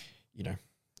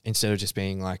 instead of just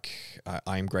being like,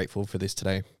 I am grateful for this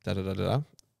today,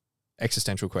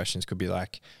 existential questions could be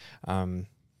like,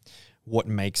 what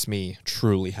makes me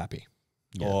truly happy?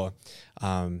 Yeah. Or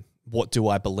what do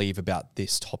I believe about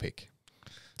this topic?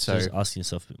 So just asking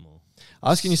yourself a bit more.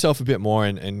 Asking yourself a bit more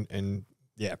and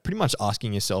pretty much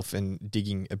asking yourself and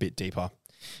digging a bit deeper.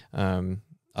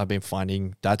 I've been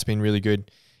finding that's been really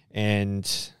good.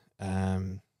 And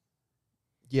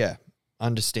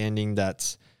understanding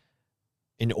that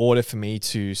in order for me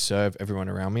to serve everyone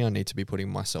around me, I need to be putting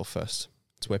myself first.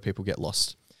 It's where people get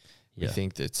lost. Yeah. We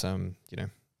think that,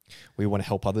 we want to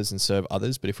help others and serve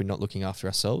others, but if we're not looking after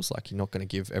ourselves, like you're not going to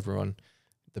give everyone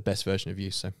the best version of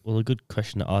you. So, well, a good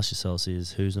question to ask yourselves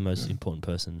is who's the most important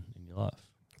person in your life?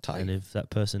 Ty. And if that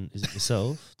person isn't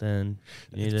yourself, then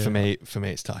you need to. For me,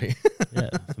 it's Ty. Yeah,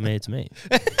 for me, it's me.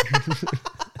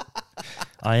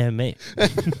 I am me.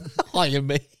 I am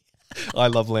me. I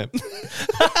love lamp.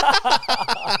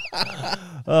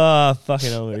 Oh,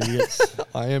 fucking hell, we're idiots.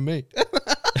 I am me.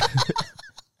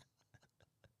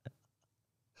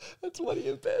 That's one of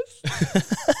your best.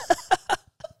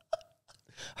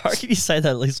 I reckon you say that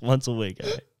at least once a week.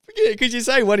 Eh? Yeah, because you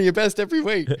say one of your best every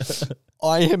week.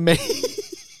 I am me.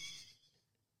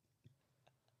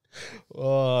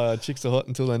 Oh, chicks are hot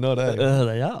until they're not, eh?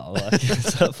 They are. Like,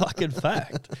 it's a fucking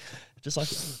fact. Just like,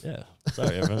 yeah.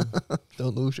 Sorry, everyone.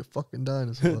 Don't lose your fucking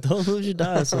dinosaur. Don't lose your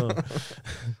dinosaur.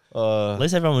 At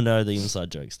least everyone will know the inside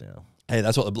jokes now. Hey,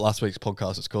 that's what the last week's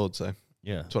podcast is called, so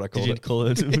Yeah. that's what I called Did you it. call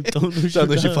it? Don't lose Don't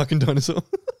lose your dino- fucking dinosaur.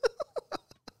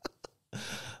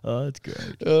 Oh, that's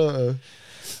great.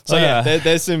 So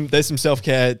there's some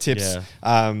self-care tips.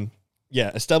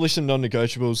 Yeah. Establish some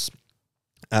non-negotiables.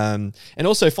 And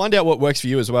also find out what works for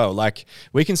you as well. Like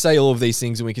we can say all of these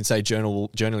things and we can say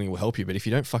journaling will help you, but if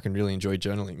you don't fucking really enjoy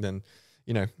journaling, then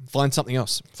find something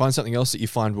else. Find something else that you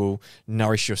find will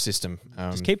nourish your system.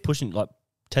 Just keep pushing, like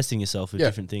testing yourself with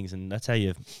different things, and that's how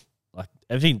you like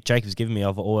everything Jacob's given me.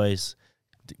 I've always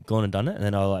gone and done it, and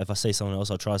then if I see someone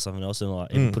else, I'll try something else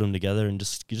and put them together, and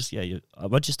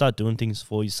once you start doing things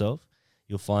for yourself,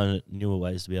 you'll find newer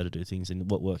ways to be able to do things and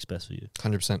what works best for you.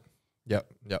 100%. Yep.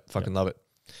 Fucking love it.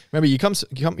 Remember, you come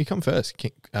first,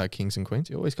 kings and queens.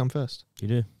 You always come first. You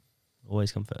do.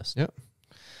 Always come first. Yep.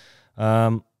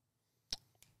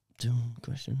 Doing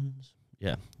questions.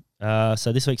 Yeah.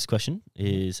 So this week's question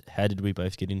is, how did we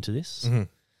both get into this? Mm-hmm.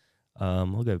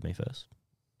 I'll go with me first.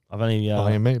 I've only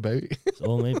I am me, baby. it's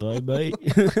all me, baby.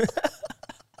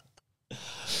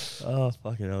 Oh,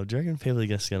 fucking hell. Do you reckon people are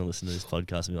just going to listen to this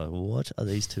podcast and be like, what are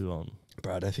these two on?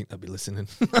 Bro, I don't think they'll be listening.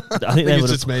 I think they it's would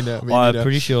just me now. I'm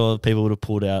pretty sure people would have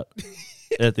pulled out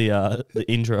at the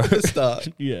intro. The start.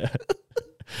 Yeah.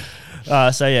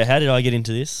 So yeah, how did I get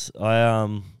into this?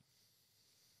 I've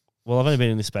only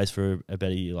been in this space for about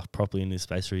a year, like properly in this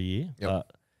space for a year. Yep.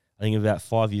 But I think about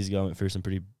 5 years ago, I went through some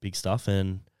pretty big stuff,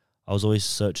 and I was always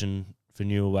searching for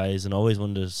newer ways, and I always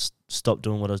wanted to stop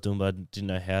doing what I was doing, but I didn't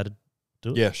know how to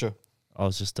do it. Yeah, sure. I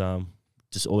was just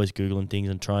always Googling things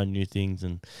and trying new things,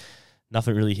 and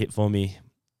nothing really hit for me.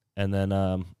 And then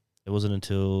it wasn't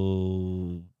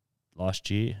until last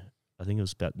year, I think it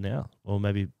was about now, or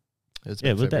maybe it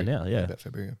was about now. Yeah, about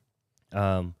February.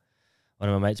 One of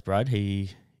my mates, Brad,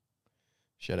 he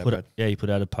Shout out, put Brad. he put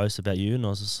out a post about you, and I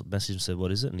was just messaged him and said,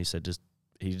 "What is it?" And he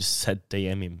just said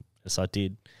DM him. So I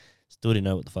did. Still didn't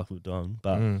know what the fuck we were doing,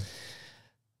 but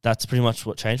that's pretty much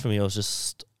what changed for me. I was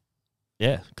just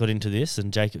got into this,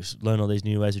 and Jacob learned all these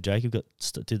new ways with Jacob.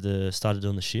 Started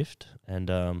doing the shift, and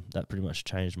that pretty much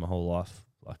changed my whole life.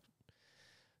 Like,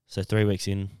 so 3 weeks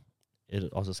in, I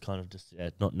was just kind of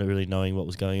not really knowing what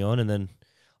was going on, and then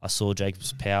I saw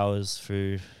Jacob's powers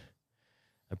through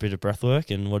a bit of breath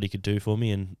work and what he could do for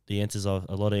me, and a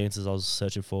lot of answers I was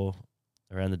searching for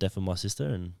around the death of my sister,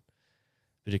 and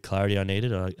a bit of clarity I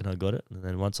needed, and I got it. And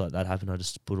then once like that happened, I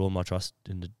just put all my trust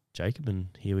into Jacob, and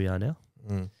here we are now.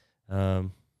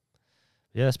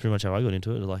 That's pretty much how I got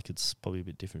into it. Like, it's probably a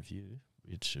bit different for you.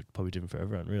 It's probably different for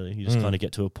everyone, really. You just kind of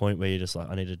get to a point where you're just like,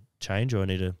 I need to change, or I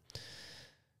need to,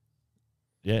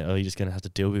 or you're just going to have to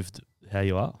deal with how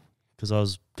you are. Because I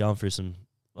was going through some,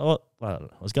 I don't know,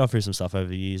 I was going through some stuff over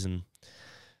the years, and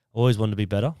always wanted to be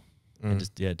better, and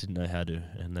just didn't know how to.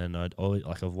 And then I've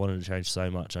wanted to change so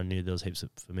much. I knew there was heaps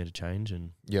for me to change,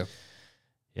 and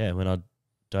when I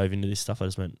dove into this stuff, I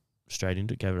just went straight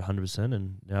into it, gave it 100%,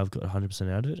 and now I've got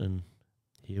 100% out of it, and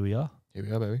here we are. Here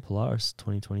we are, baby. Polaris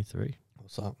 2023.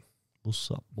 What's up? What's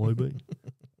up, baby?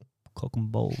 Cock and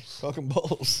balls. Cock and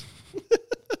balls.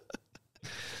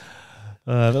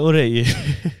 But what about you?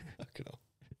 Fucking hell.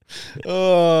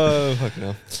 Oh, fucking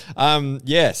hell.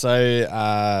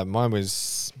 So mine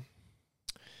was,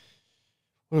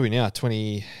 what are we now?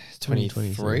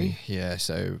 2023? Yeah,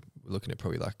 so we're looking at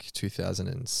probably like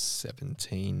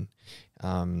 2017.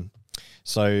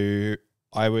 So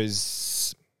I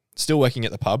was still working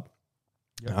at the pub,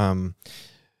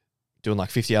 doing like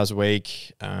 50 hours a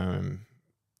week,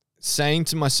 saying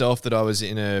to myself that I was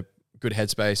in a good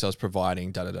headspace, I was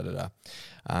providing, but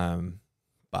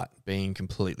being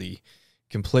completely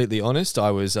honest,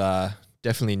 I was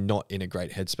definitely not in a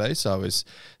great headspace. I was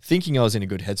thinking I was in a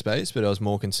good headspace, but I was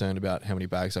more concerned about how many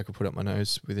bags I could put up my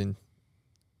nose within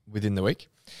the week.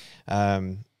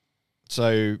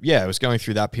 So I was going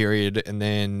through that period, and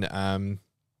then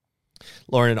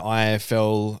Lauren and I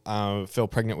fell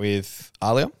pregnant with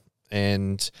Alia,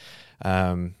 and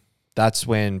that's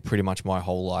when pretty much my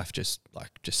whole life just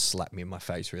slapped me in my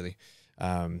face, really.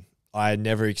 I had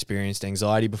never experienced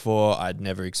anxiety before. I'd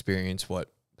never experienced what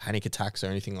panic attacks or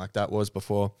anything like that was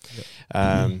before.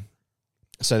 Yep.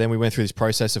 So then we went through this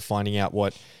process of finding out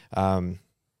what, going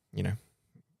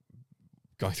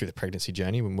through the pregnancy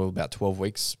journey when we were about 12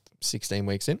 weeks, 16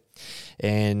 weeks in.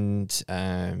 And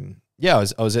I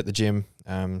was at the gym,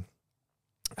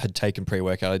 had taken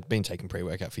pre-workout. I'd been taking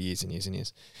pre-workout for years and years and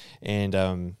years. And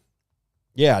I'll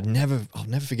never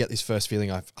forget this first feeling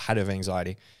I've had of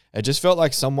anxiety. It just felt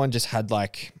like someone just had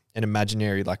like an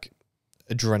imaginary like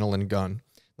adrenaline gun.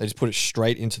 They just put it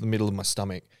straight into the middle of my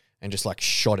stomach and just like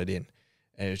shot it in.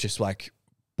 And it was just like,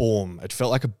 boom. It felt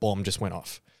like a bomb just went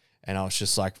off. And I was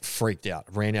just like freaked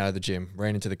out, ran out of the gym,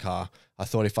 ran into the car. I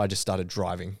thought if I just started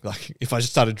driving,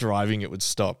 it would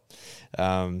stop.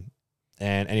 And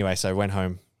anyway, so I went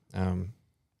home,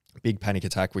 big panic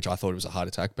attack, which I thought it was a heart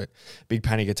attack, but big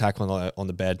panic attack on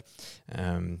the bed.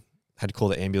 Had to call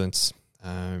the ambulance.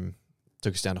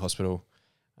 Took us down to hospital,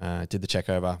 did the check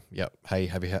over. Yep. Hey,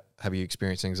 have you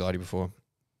experienced anxiety before?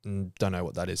 Don't know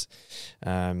what that is.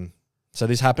 So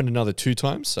this happened another 2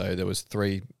 times. So there was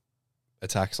 3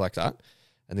 attacks like that.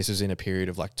 And this was in a period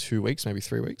of like 2 weeks, maybe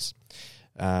 3 weeks.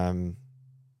 I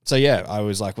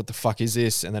was like, what the fuck is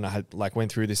this? And then I had like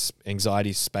went through this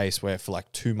anxiety space where for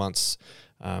like 2 months,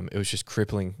 it was just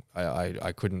crippling.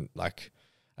 I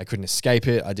I couldn't escape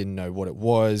it. I didn't know what it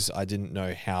was. I didn't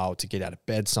know how to get out of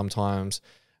bed sometimes.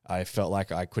 I felt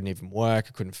like I couldn't even work.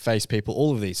 I couldn't face people,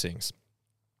 all of these things.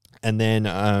 And then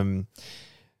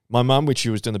my mum, which she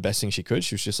was doing the best thing she could,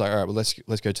 she was just like, all right, well,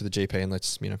 let's go to the GP and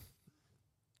let's,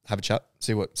 have a chat,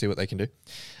 see what they can do.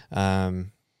 So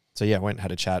yeah, I went and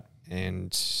had a chat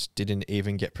and didn't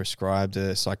even get prescribed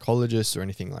a psychologist or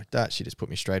anything like that. She just put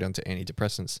me straight onto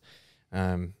antidepressants,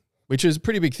 which was a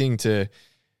pretty big thing to,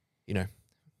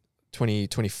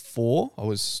 24. I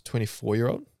was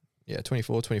 24-year-old. Yeah,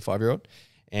 24, 25-year-old.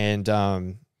 And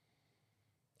I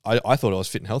thought I was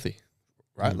fit and healthy,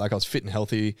 right? Like I was fit and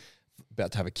healthy,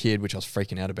 about to have a kid, which I was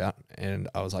freaking out about. And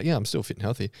I was like, yeah, I'm still fit and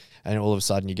healthy. And all of a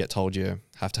sudden you get told you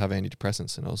have to have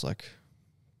antidepressants. And I was like,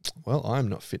 well, I'm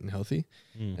not fit and healthy.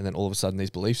 And then all of a sudden these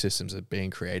belief systems are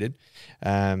being created.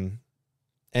 And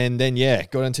then,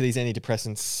 got into these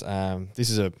antidepressants. This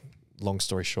is a long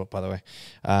story short, by the way.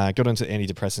 Got into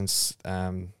antidepressants,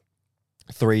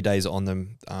 3 days on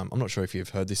them. I'm not sure if you've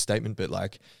heard this statement, but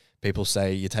like people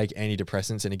say you take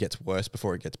antidepressants and it gets worse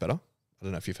before it gets better. I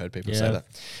don't know if you've heard people say that.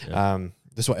 Yeah.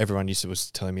 That's what everyone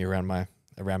was telling me around me.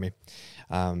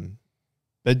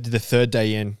 But the third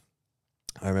day in,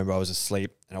 I remember I was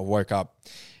asleep and I woke up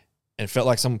and it felt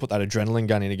like someone put that adrenaline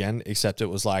gun in again, except it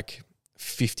was like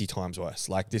 50 times worse.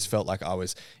 Like this felt like I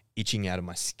was itching out of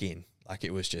my skin. Like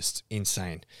it was just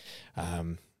insane.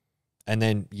 And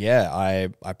then, I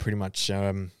pretty much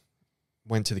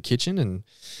went to the kitchen and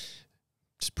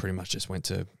just pretty much just went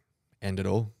to end it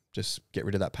all. Just get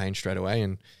rid of that pain straight away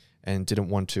and didn't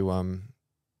want to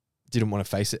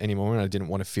face it anymore. And I didn't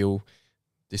want to feel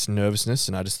this nervousness.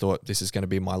 And I just thought, this is going to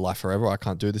be my life forever. I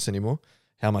can't do this anymore.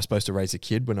 How am I supposed to raise a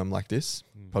kid when I'm like this?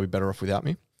 Probably better off without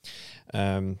me.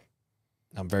 I'm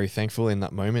very thankful in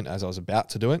that moment as I was about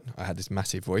to do it. I had this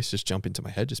massive voice just jump into my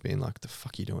head, just being like, the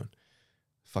fuck are you doing?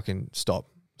 Fucking stop.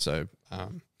 So,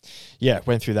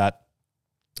 went through that.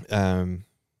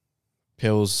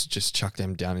 Pills, just chuck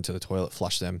them down into the toilet,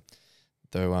 flush them.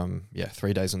 Though,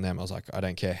 3 days on them, I was like, I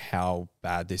don't care how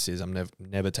bad this is. I'm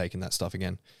never taking that stuff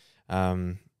again.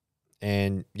 Went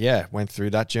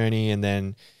through that journey. And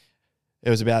then it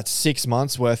was about 6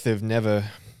 months worth of never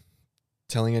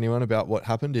telling anyone about what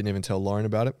happened. Didn't even tell Lauren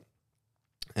about it.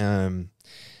 I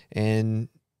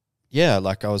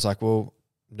was like, well,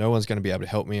 no one's going to be able to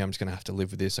help me. I'm just going to have to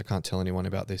live with this. I can't tell anyone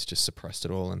about this. Just suppressed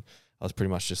it all. And I was pretty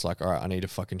much just like, all right, I need to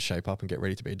fucking shape up and get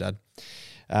ready to be a dad.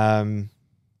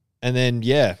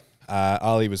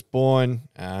 Ali was born.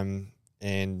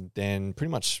 And then pretty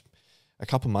much a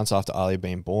couple months after Ali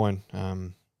being born,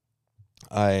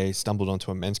 I stumbled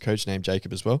onto a men's coach named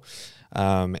Jacob as well.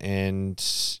 I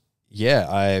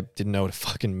didn't know what a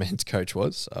fucking men's coach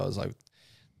was. I was like,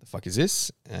 the fuck is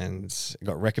this? And I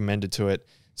got recommended to it,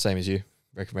 same as you,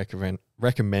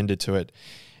 recommended to it.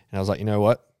 And I was like, you know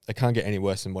what? I can't get any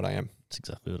worse than what I am. That's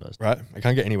exactly what I was doing. Right? I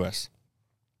can't get any worse.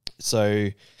 So,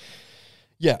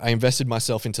 I invested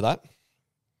myself into that.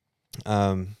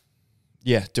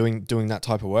 Doing that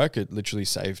type of work, it literally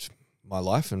saved my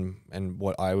life and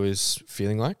what I was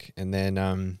feeling like. And then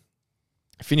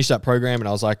I finished that program and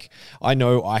I was like, I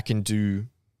know I can do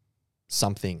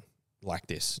something like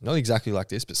this. Not exactly like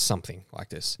this, but something like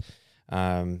this.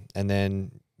 And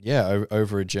then,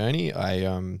 over a journey,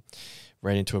 I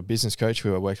ran into a business coach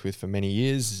who I worked with for many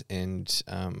years. And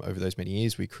over those many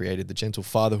years, we created the Gentle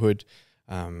Fatherhood,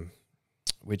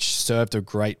 which served a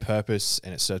great purpose,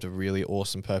 and it served a really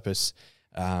awesome purpose.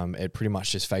 It pretty much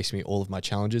just faced me all of my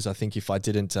challenges. I think if I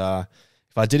didn't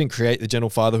create the Gentle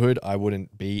Fatherhood, I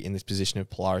wouldn't be in this position of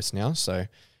Polaris now. So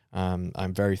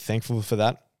I'm very thankful for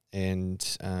that. And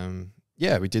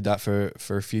we did that for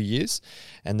a few years.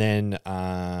 And then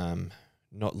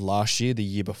not last year, the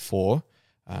year before,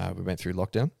 we went through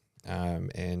lockdown.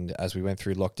 And as we went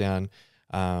through lockdown,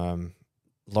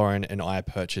 Lauren and I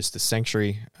purchased the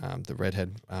sanctuary, the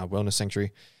Redhead Wellness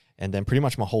Sanctuary. And then pretty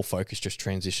much my whole focus just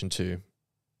transitioned to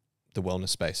the wellness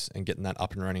space and getting that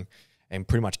up and running and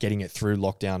pretty much getting it through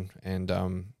lockdown and,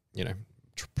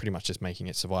 pretty much just making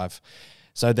it survive.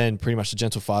 So then pretty much the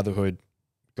Gentle Fatherhood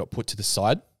got put to the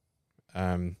side.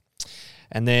 And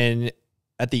then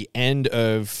at the end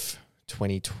of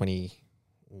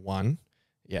 2021,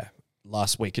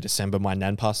 last week of December, my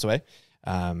nan passed away.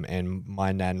 And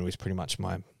my nan was pretty much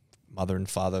my mother and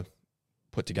father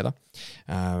put together.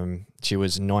 She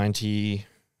was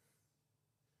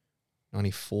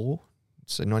 94,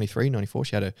 so 93, 94.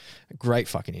 She had a great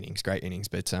fucking innings, great innings.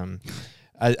 But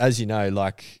as you know,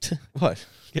 like, what?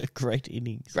 Yeah, great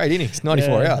innings. Great innings,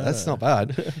 94 out. That's not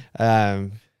bad.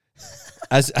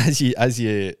 As you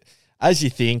as you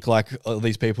think, like all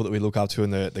these people that we look up to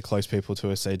and the close people to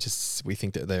us, we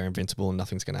think that they're invincible and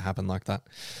nothing's going to happen like that.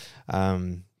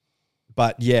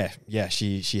 But yeah,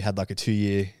 she had like a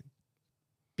 2-year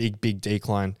big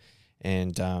decline,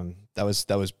 and that was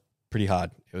pretty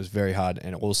hard. It was very hard,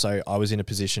 and also I was in a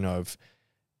position of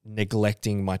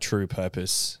neglecting my true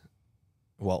purpose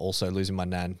while also losing my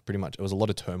nan. Pretty much, it was a lot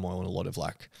of turmoil and a lot of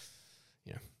like,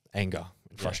 anger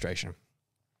and frustration.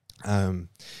 But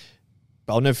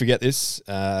I'll never forget this.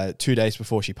 2 days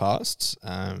before she passed,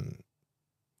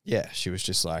 she was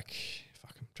just like,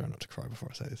 fuck, I'm trying not to cry before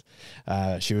I say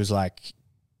this. She was like,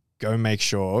 go make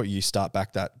sure you start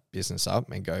back that business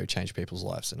up and go change people's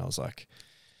lives. And I was like,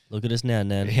 look at us now,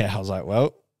 Nan. yeah, I was like,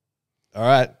 well, all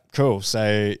right, cool.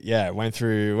 So yeah, went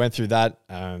through that.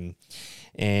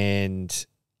 And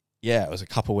yeah, it was a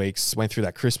couple of weeks, went through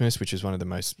that Christmas, which is one of the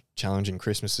most challenging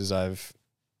Christmases I've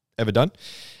ever done.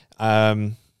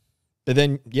 But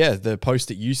then, yeah, the post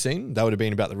that you seen, that would have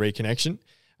been about the reconnection.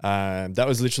 That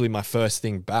was literally my first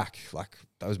thing back. Like,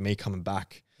 that was me coming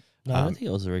back. No, I don't think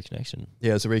it was a reconnection.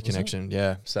 Yeah, it was a reconnection.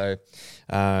 Yeah. So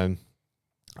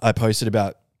I posted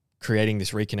about creating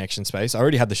this reconnection space. I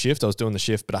already had the shift. I was doing the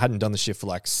shift, but I hadn't done the shift for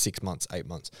like 6 months, 8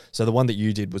 months. So the one that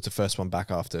you did was the first one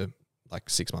back after like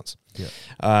 6 months. Yeah.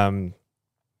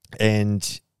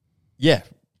 And yeah,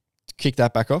 kicked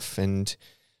that back off and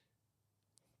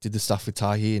did the stuff with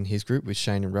Tahi and his group with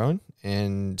Shane and Rowan.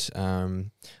 And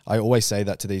I always say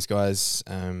that to these guys.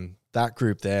 That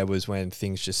group there was when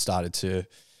things just started to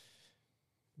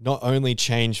not only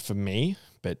change for me,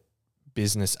 but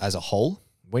business as a whole.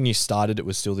 When you started, it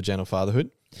was still the Gentle Fatherhood.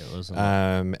 It was.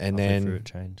 And then it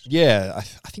changed. Yeah, I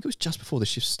think it was just before the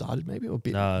shift started, maybe, or a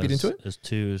bit into it. It was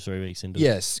 2 or 3 weeks into it.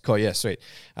 Yes, cool. Yeah, sweet.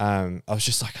 I was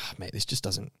just like, oh, mate, this just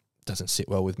doesn't sit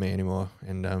well with me anymore.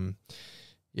 And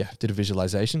did a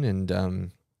visualization,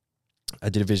 and I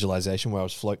did a visualization where I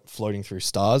was floating through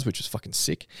stars, which was fucking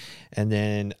sick. And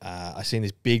then I seen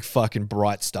this big fucking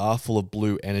bright star full of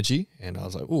blue energy, and I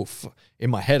was like, oof. In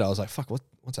my head, I was like, fuck,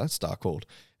 what's that star called?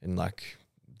 And like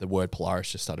the word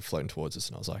Polaris just started floating towards us,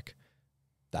 and I was like,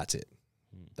 that's it.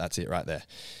 That's it right there.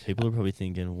 People are probably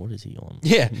thinking, what is he on?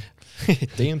 Yeah.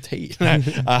 DMT.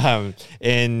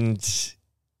 And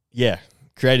yeah,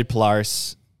 created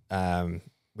Polaris,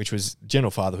 which was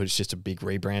General Fatherhood. It's just a big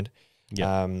rebrand.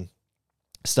 Yeah.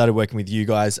 Started working with you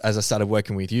guys. As I started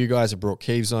working with you guys, I brought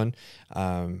Keeves on,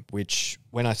 which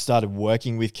when I started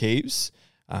working with Keeves,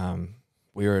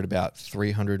 we were at about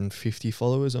 350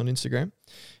 followers on Instagram.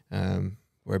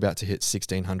 We're about to hit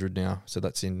 1,600 now. So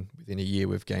that's within a year,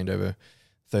 we've gained over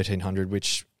 1,300,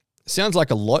 which sounds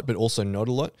like a lot, but also not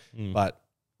a lot. But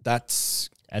that's...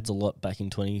 Adds a lot back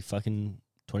in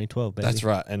 2012, baby. That's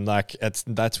right. And like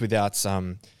that's without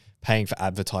paying for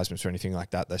advertisements or anything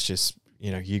like that. That's just,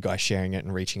 you guys sharing it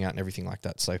and reaching out and everything like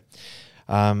that. So,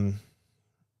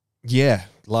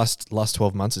 last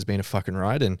 12 months has been a fucking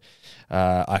ride. And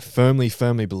I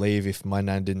firmly believe if my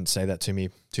nan didn't say that to me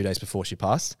 2 days before she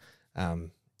passed,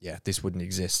 this wouldn't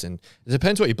exist. And it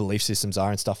depends what your belief systems are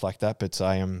and stuff like that. But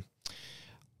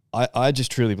I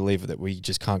just truly believe that we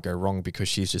just can't go wrong, because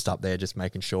she's just up there just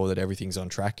making sure that everything's on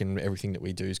track and everything that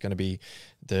we do is going to be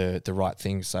the right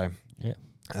thing. So,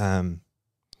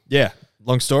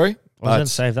 long story. I was going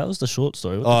to say, if that was the short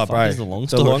story, what the fuck is the long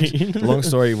story? The long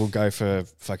story will go for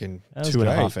fucking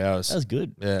 2.5 hours. That was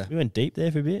good. Yeah. We went deep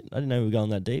there for a bit. I didn't know we were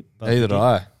going that deep. But Either did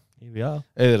I. Here we are.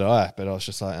 Either did I. But I was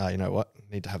just like, you know what?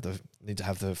 Need to have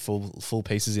the full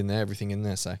pieces in there, everything in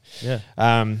there. So yeah.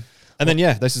 And then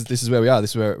this is where we are.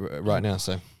 This is where we're right now.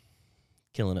 So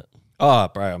killing it. Oh,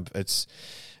 bro, it's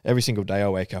every single day I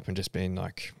wake up and just being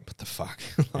like, what the fuck?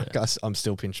 I'm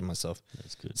still pinching myself.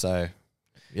 That's good. So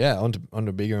yeah, on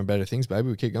to bigger and better things, baby.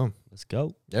 We keep going. Let's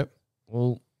go. Yep.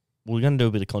 Well, we're going to do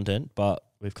a bit of content, but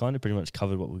we've kind of pretty much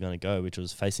covered what we're going to go, which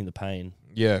was facing the pain.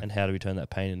 Yeah. And how do we turn that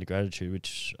pain into gratitude,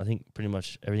 which I think pretty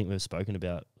much everything we've spoken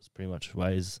about was pretty much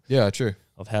ways true.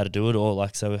 of how to do it. Or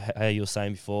like, so how you were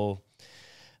saying before,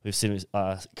 we've seen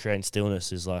creating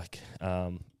stillness is like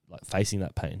facing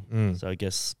that pain. So I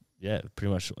guess,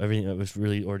 pretty much everything that we've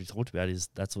really already talked about is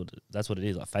that's what it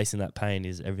is. Like facing that pain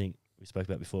is everything we spoke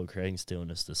about before, creating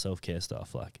stillness, the self-care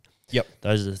stuff. Like,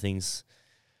 those are the things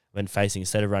when facing,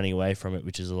 instead of running away from it,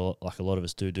 which is a lot of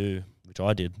us do, which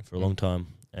I did for a long time.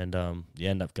 And you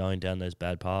end up going down those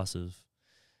bad paths of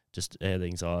just the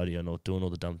anxiety and doing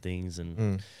all the dumb things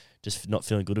and just not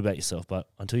feeling good about yourself. But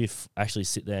until you actually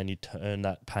sit there and you turn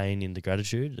that pain into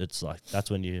gratitude, it's like that's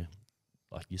when you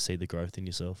see the growth in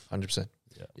yourself. 100%.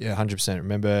 Yeah, 100%.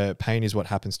 Remember, pain is what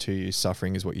happens to you.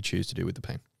 Suffering is what you choose to do with the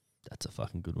pain. That's a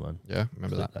fucking good one. Yeah,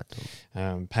 remember Click that.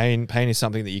 dog. Pain is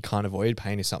something that you can't avoid.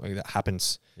 Pain is something that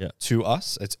happens to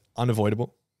us. It's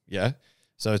unavoidable. Yeah.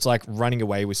 So it's like running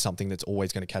away with something that's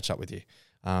always going to catch up with you.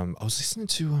 I was listening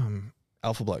to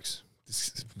Alpha Blokes. This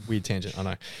is a weird tangent, I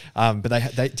know.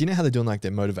 But they do you know how they're doing like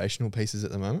their motivational pieces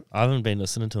at the moment? I haven't been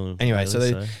listening to them. Anyway,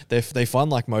 lately, they find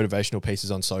like motivational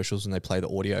pieces on socials and they play the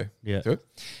audio through it.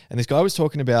 And this guy was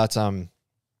talking about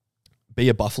be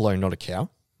a buffalo, not a cow.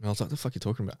 And I was like, the fuck are you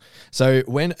talking about? So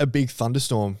when a big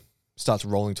thunderstorm starts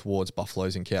rolling towards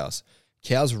buffaloes and cows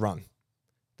run.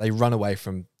 They run away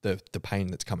from the pain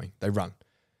that's coming. They run.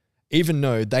 Even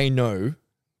though they know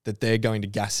that they're going to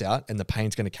gas out and the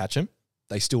pain's going to catch them,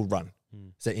 they still run.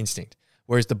 It's their instinct.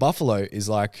 Whereas the buffalo is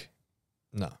like,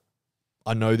 no,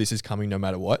 I know this is coming no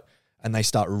matter what. And they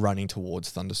start running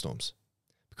towards thunderstorms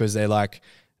because they're like,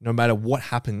 no matter what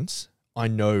happens, I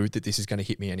know that this is going to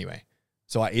hit me anyway.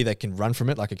 So I either can run from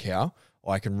it like a cow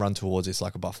or I can run towards this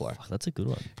like a buffalo. Fuck, that's a good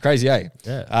one. Crazy, eh?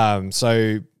 Yeah.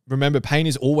 So remember, pain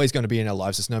is always going to be in our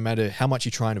lives. It's no matter how much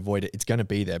you try and avoid it, it's going to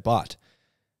be there. But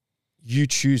you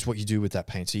choose what you do with that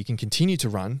pain. So you can continue to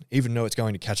run, even though it's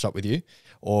going to catch up with you,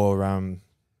 or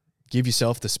give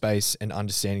yourself the space and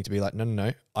understanding to be like,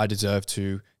 no, I deserve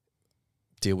to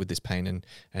deal with this pain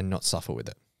and not suffer with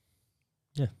it.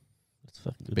 Yeah. That's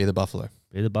fucking good. Be the buffalo.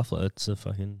 Be the buffalo. It's a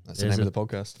fucking... That's the name of the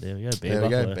podcast. There we go. There we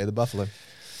go. Be the buffalo.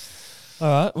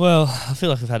 All right. Well, I feel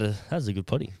like that was a good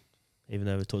potty, even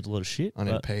though we talked a lot of shit. I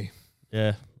need to pee.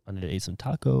 Yeah. I need to eat some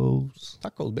tacos.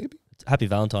 Tacos, baby. Happy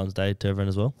Valentine's Day to everyone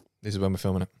as well. This is when we're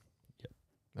filming it. Yep.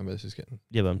 Remember, this is getting...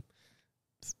 Yeah, but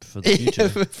for the future.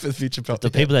 for the future.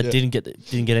 The people that didn't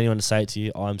get anyone to say it to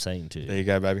you, I'm saying to you. There you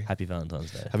go, baby. Happy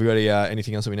Valentine's Day. Have we got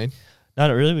anything else that we need? No,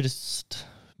 not really. We just...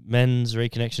 Men's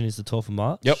reconnection is the 12th of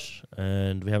March. Yep.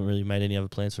 And we haven't really made any other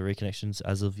plans for reconnections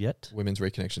as of yet. Women's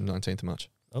reconnection, 19th of March.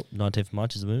 Oh, 19th of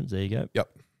March is the women's. There you go. Yep.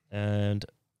 And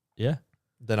yeah.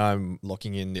 Then I'm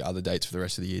locking in the other dates for the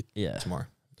rest of the year tomorrow.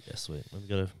 Yeah, sweet. We've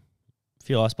got a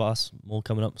few ice bars more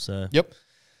coming up. So yep.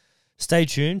 Stay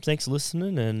tuned. Thanks for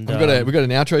listening. And we got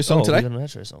an outro song today. We got an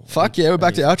outro song. Fuck yeah, we're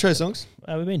back to outro songs.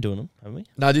 We've been doing them, haven't we?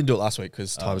 No, I didn't do it last week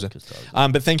because Ty was there.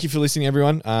 But thank you for listening,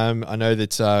 everyone. I know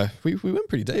that we went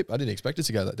pretty deep. I didn't expect it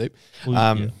to go that deep.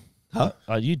 Well, Huh?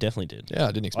 You definitely did. Yeah,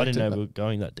 I didn't expect it. I didn't know we were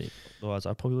going that deep. Otherwise,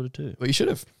 I probably would have too. Well, you should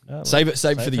have. Well, save it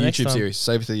for the YouTube series.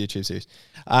 Save it for the YouTube series.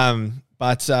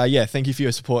 But thank you for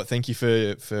your support. Thank you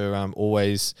for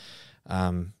always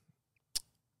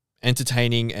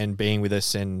entertaining and being with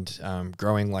us and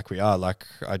growing like we are. Like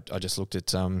I just looked at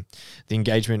the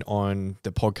engagement on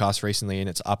the podcast recently, and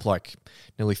it's up like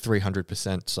nearly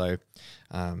 300%. So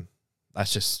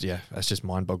that's just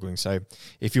mind-boggling. So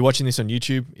if you're watching this on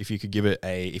YouTube, if you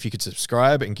could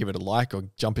subscribe and give it a like or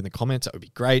jump in the comments, that would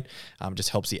be great. Just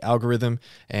helps the algorithm.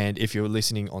 And if you're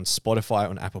listening on Spotify,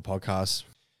 on Apple Podcasts,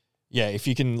 if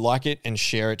you can like it and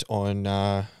share it on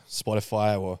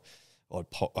Spotify or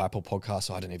Apple Podcasts.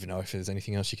 I don't even know if there's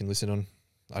anything else you can listen on.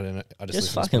 I don't know. I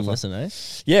just fucking listen, eh?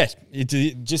 Yeah,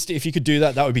 just if you could do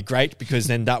that, that would be great, because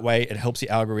then that way it helps the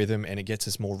algorithm and it gets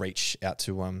us more reach out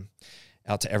to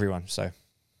everyone. So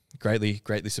greatly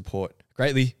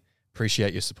greatly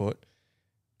appreciate your support.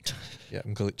 Yeah,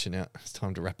 I'm glitching out. It's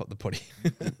time to wrap up the potty.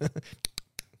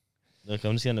 Look,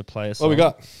 I'm just going to play a song. What we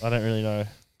got? I don't really know.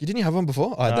 You didn't have one before?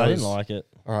 No, I didn't like it.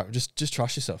 All right, just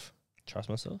trust yourself. Trust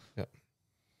myself? Yep.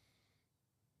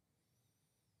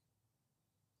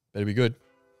 Better be good.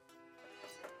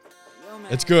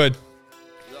 It's good.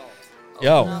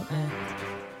 Yo.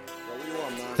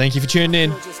 Thank you for tuning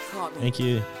in. Thank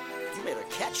you.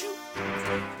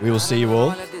 We will see you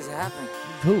all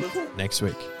next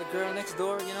week.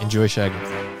 Enjoy shagging.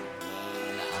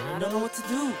 I don't know what to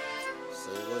do.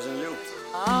 So it wasn't you.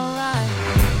 Alright.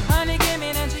 Honey came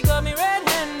in and she got me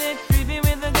red-handed, creepy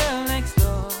with the girl next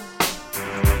door.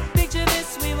 Picture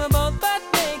this, we were both butt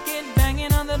naked,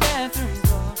 banging on the bathroom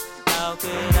door. How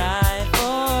could I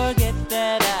forget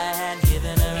that I had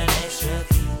given her an extra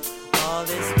key? All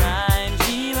this time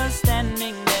she was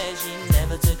standing there, she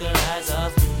never took her eyes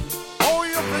off me. Oh,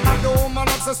 you think the woman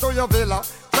access to your villa?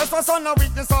 Trespass on a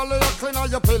weakness, all of your clean on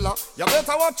your pillar. You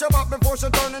better watch your back before she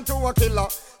turn into a killer.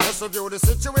 Let's review the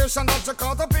situation that you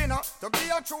caught up in her. To be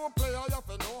a true player, you have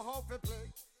to know how to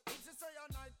play.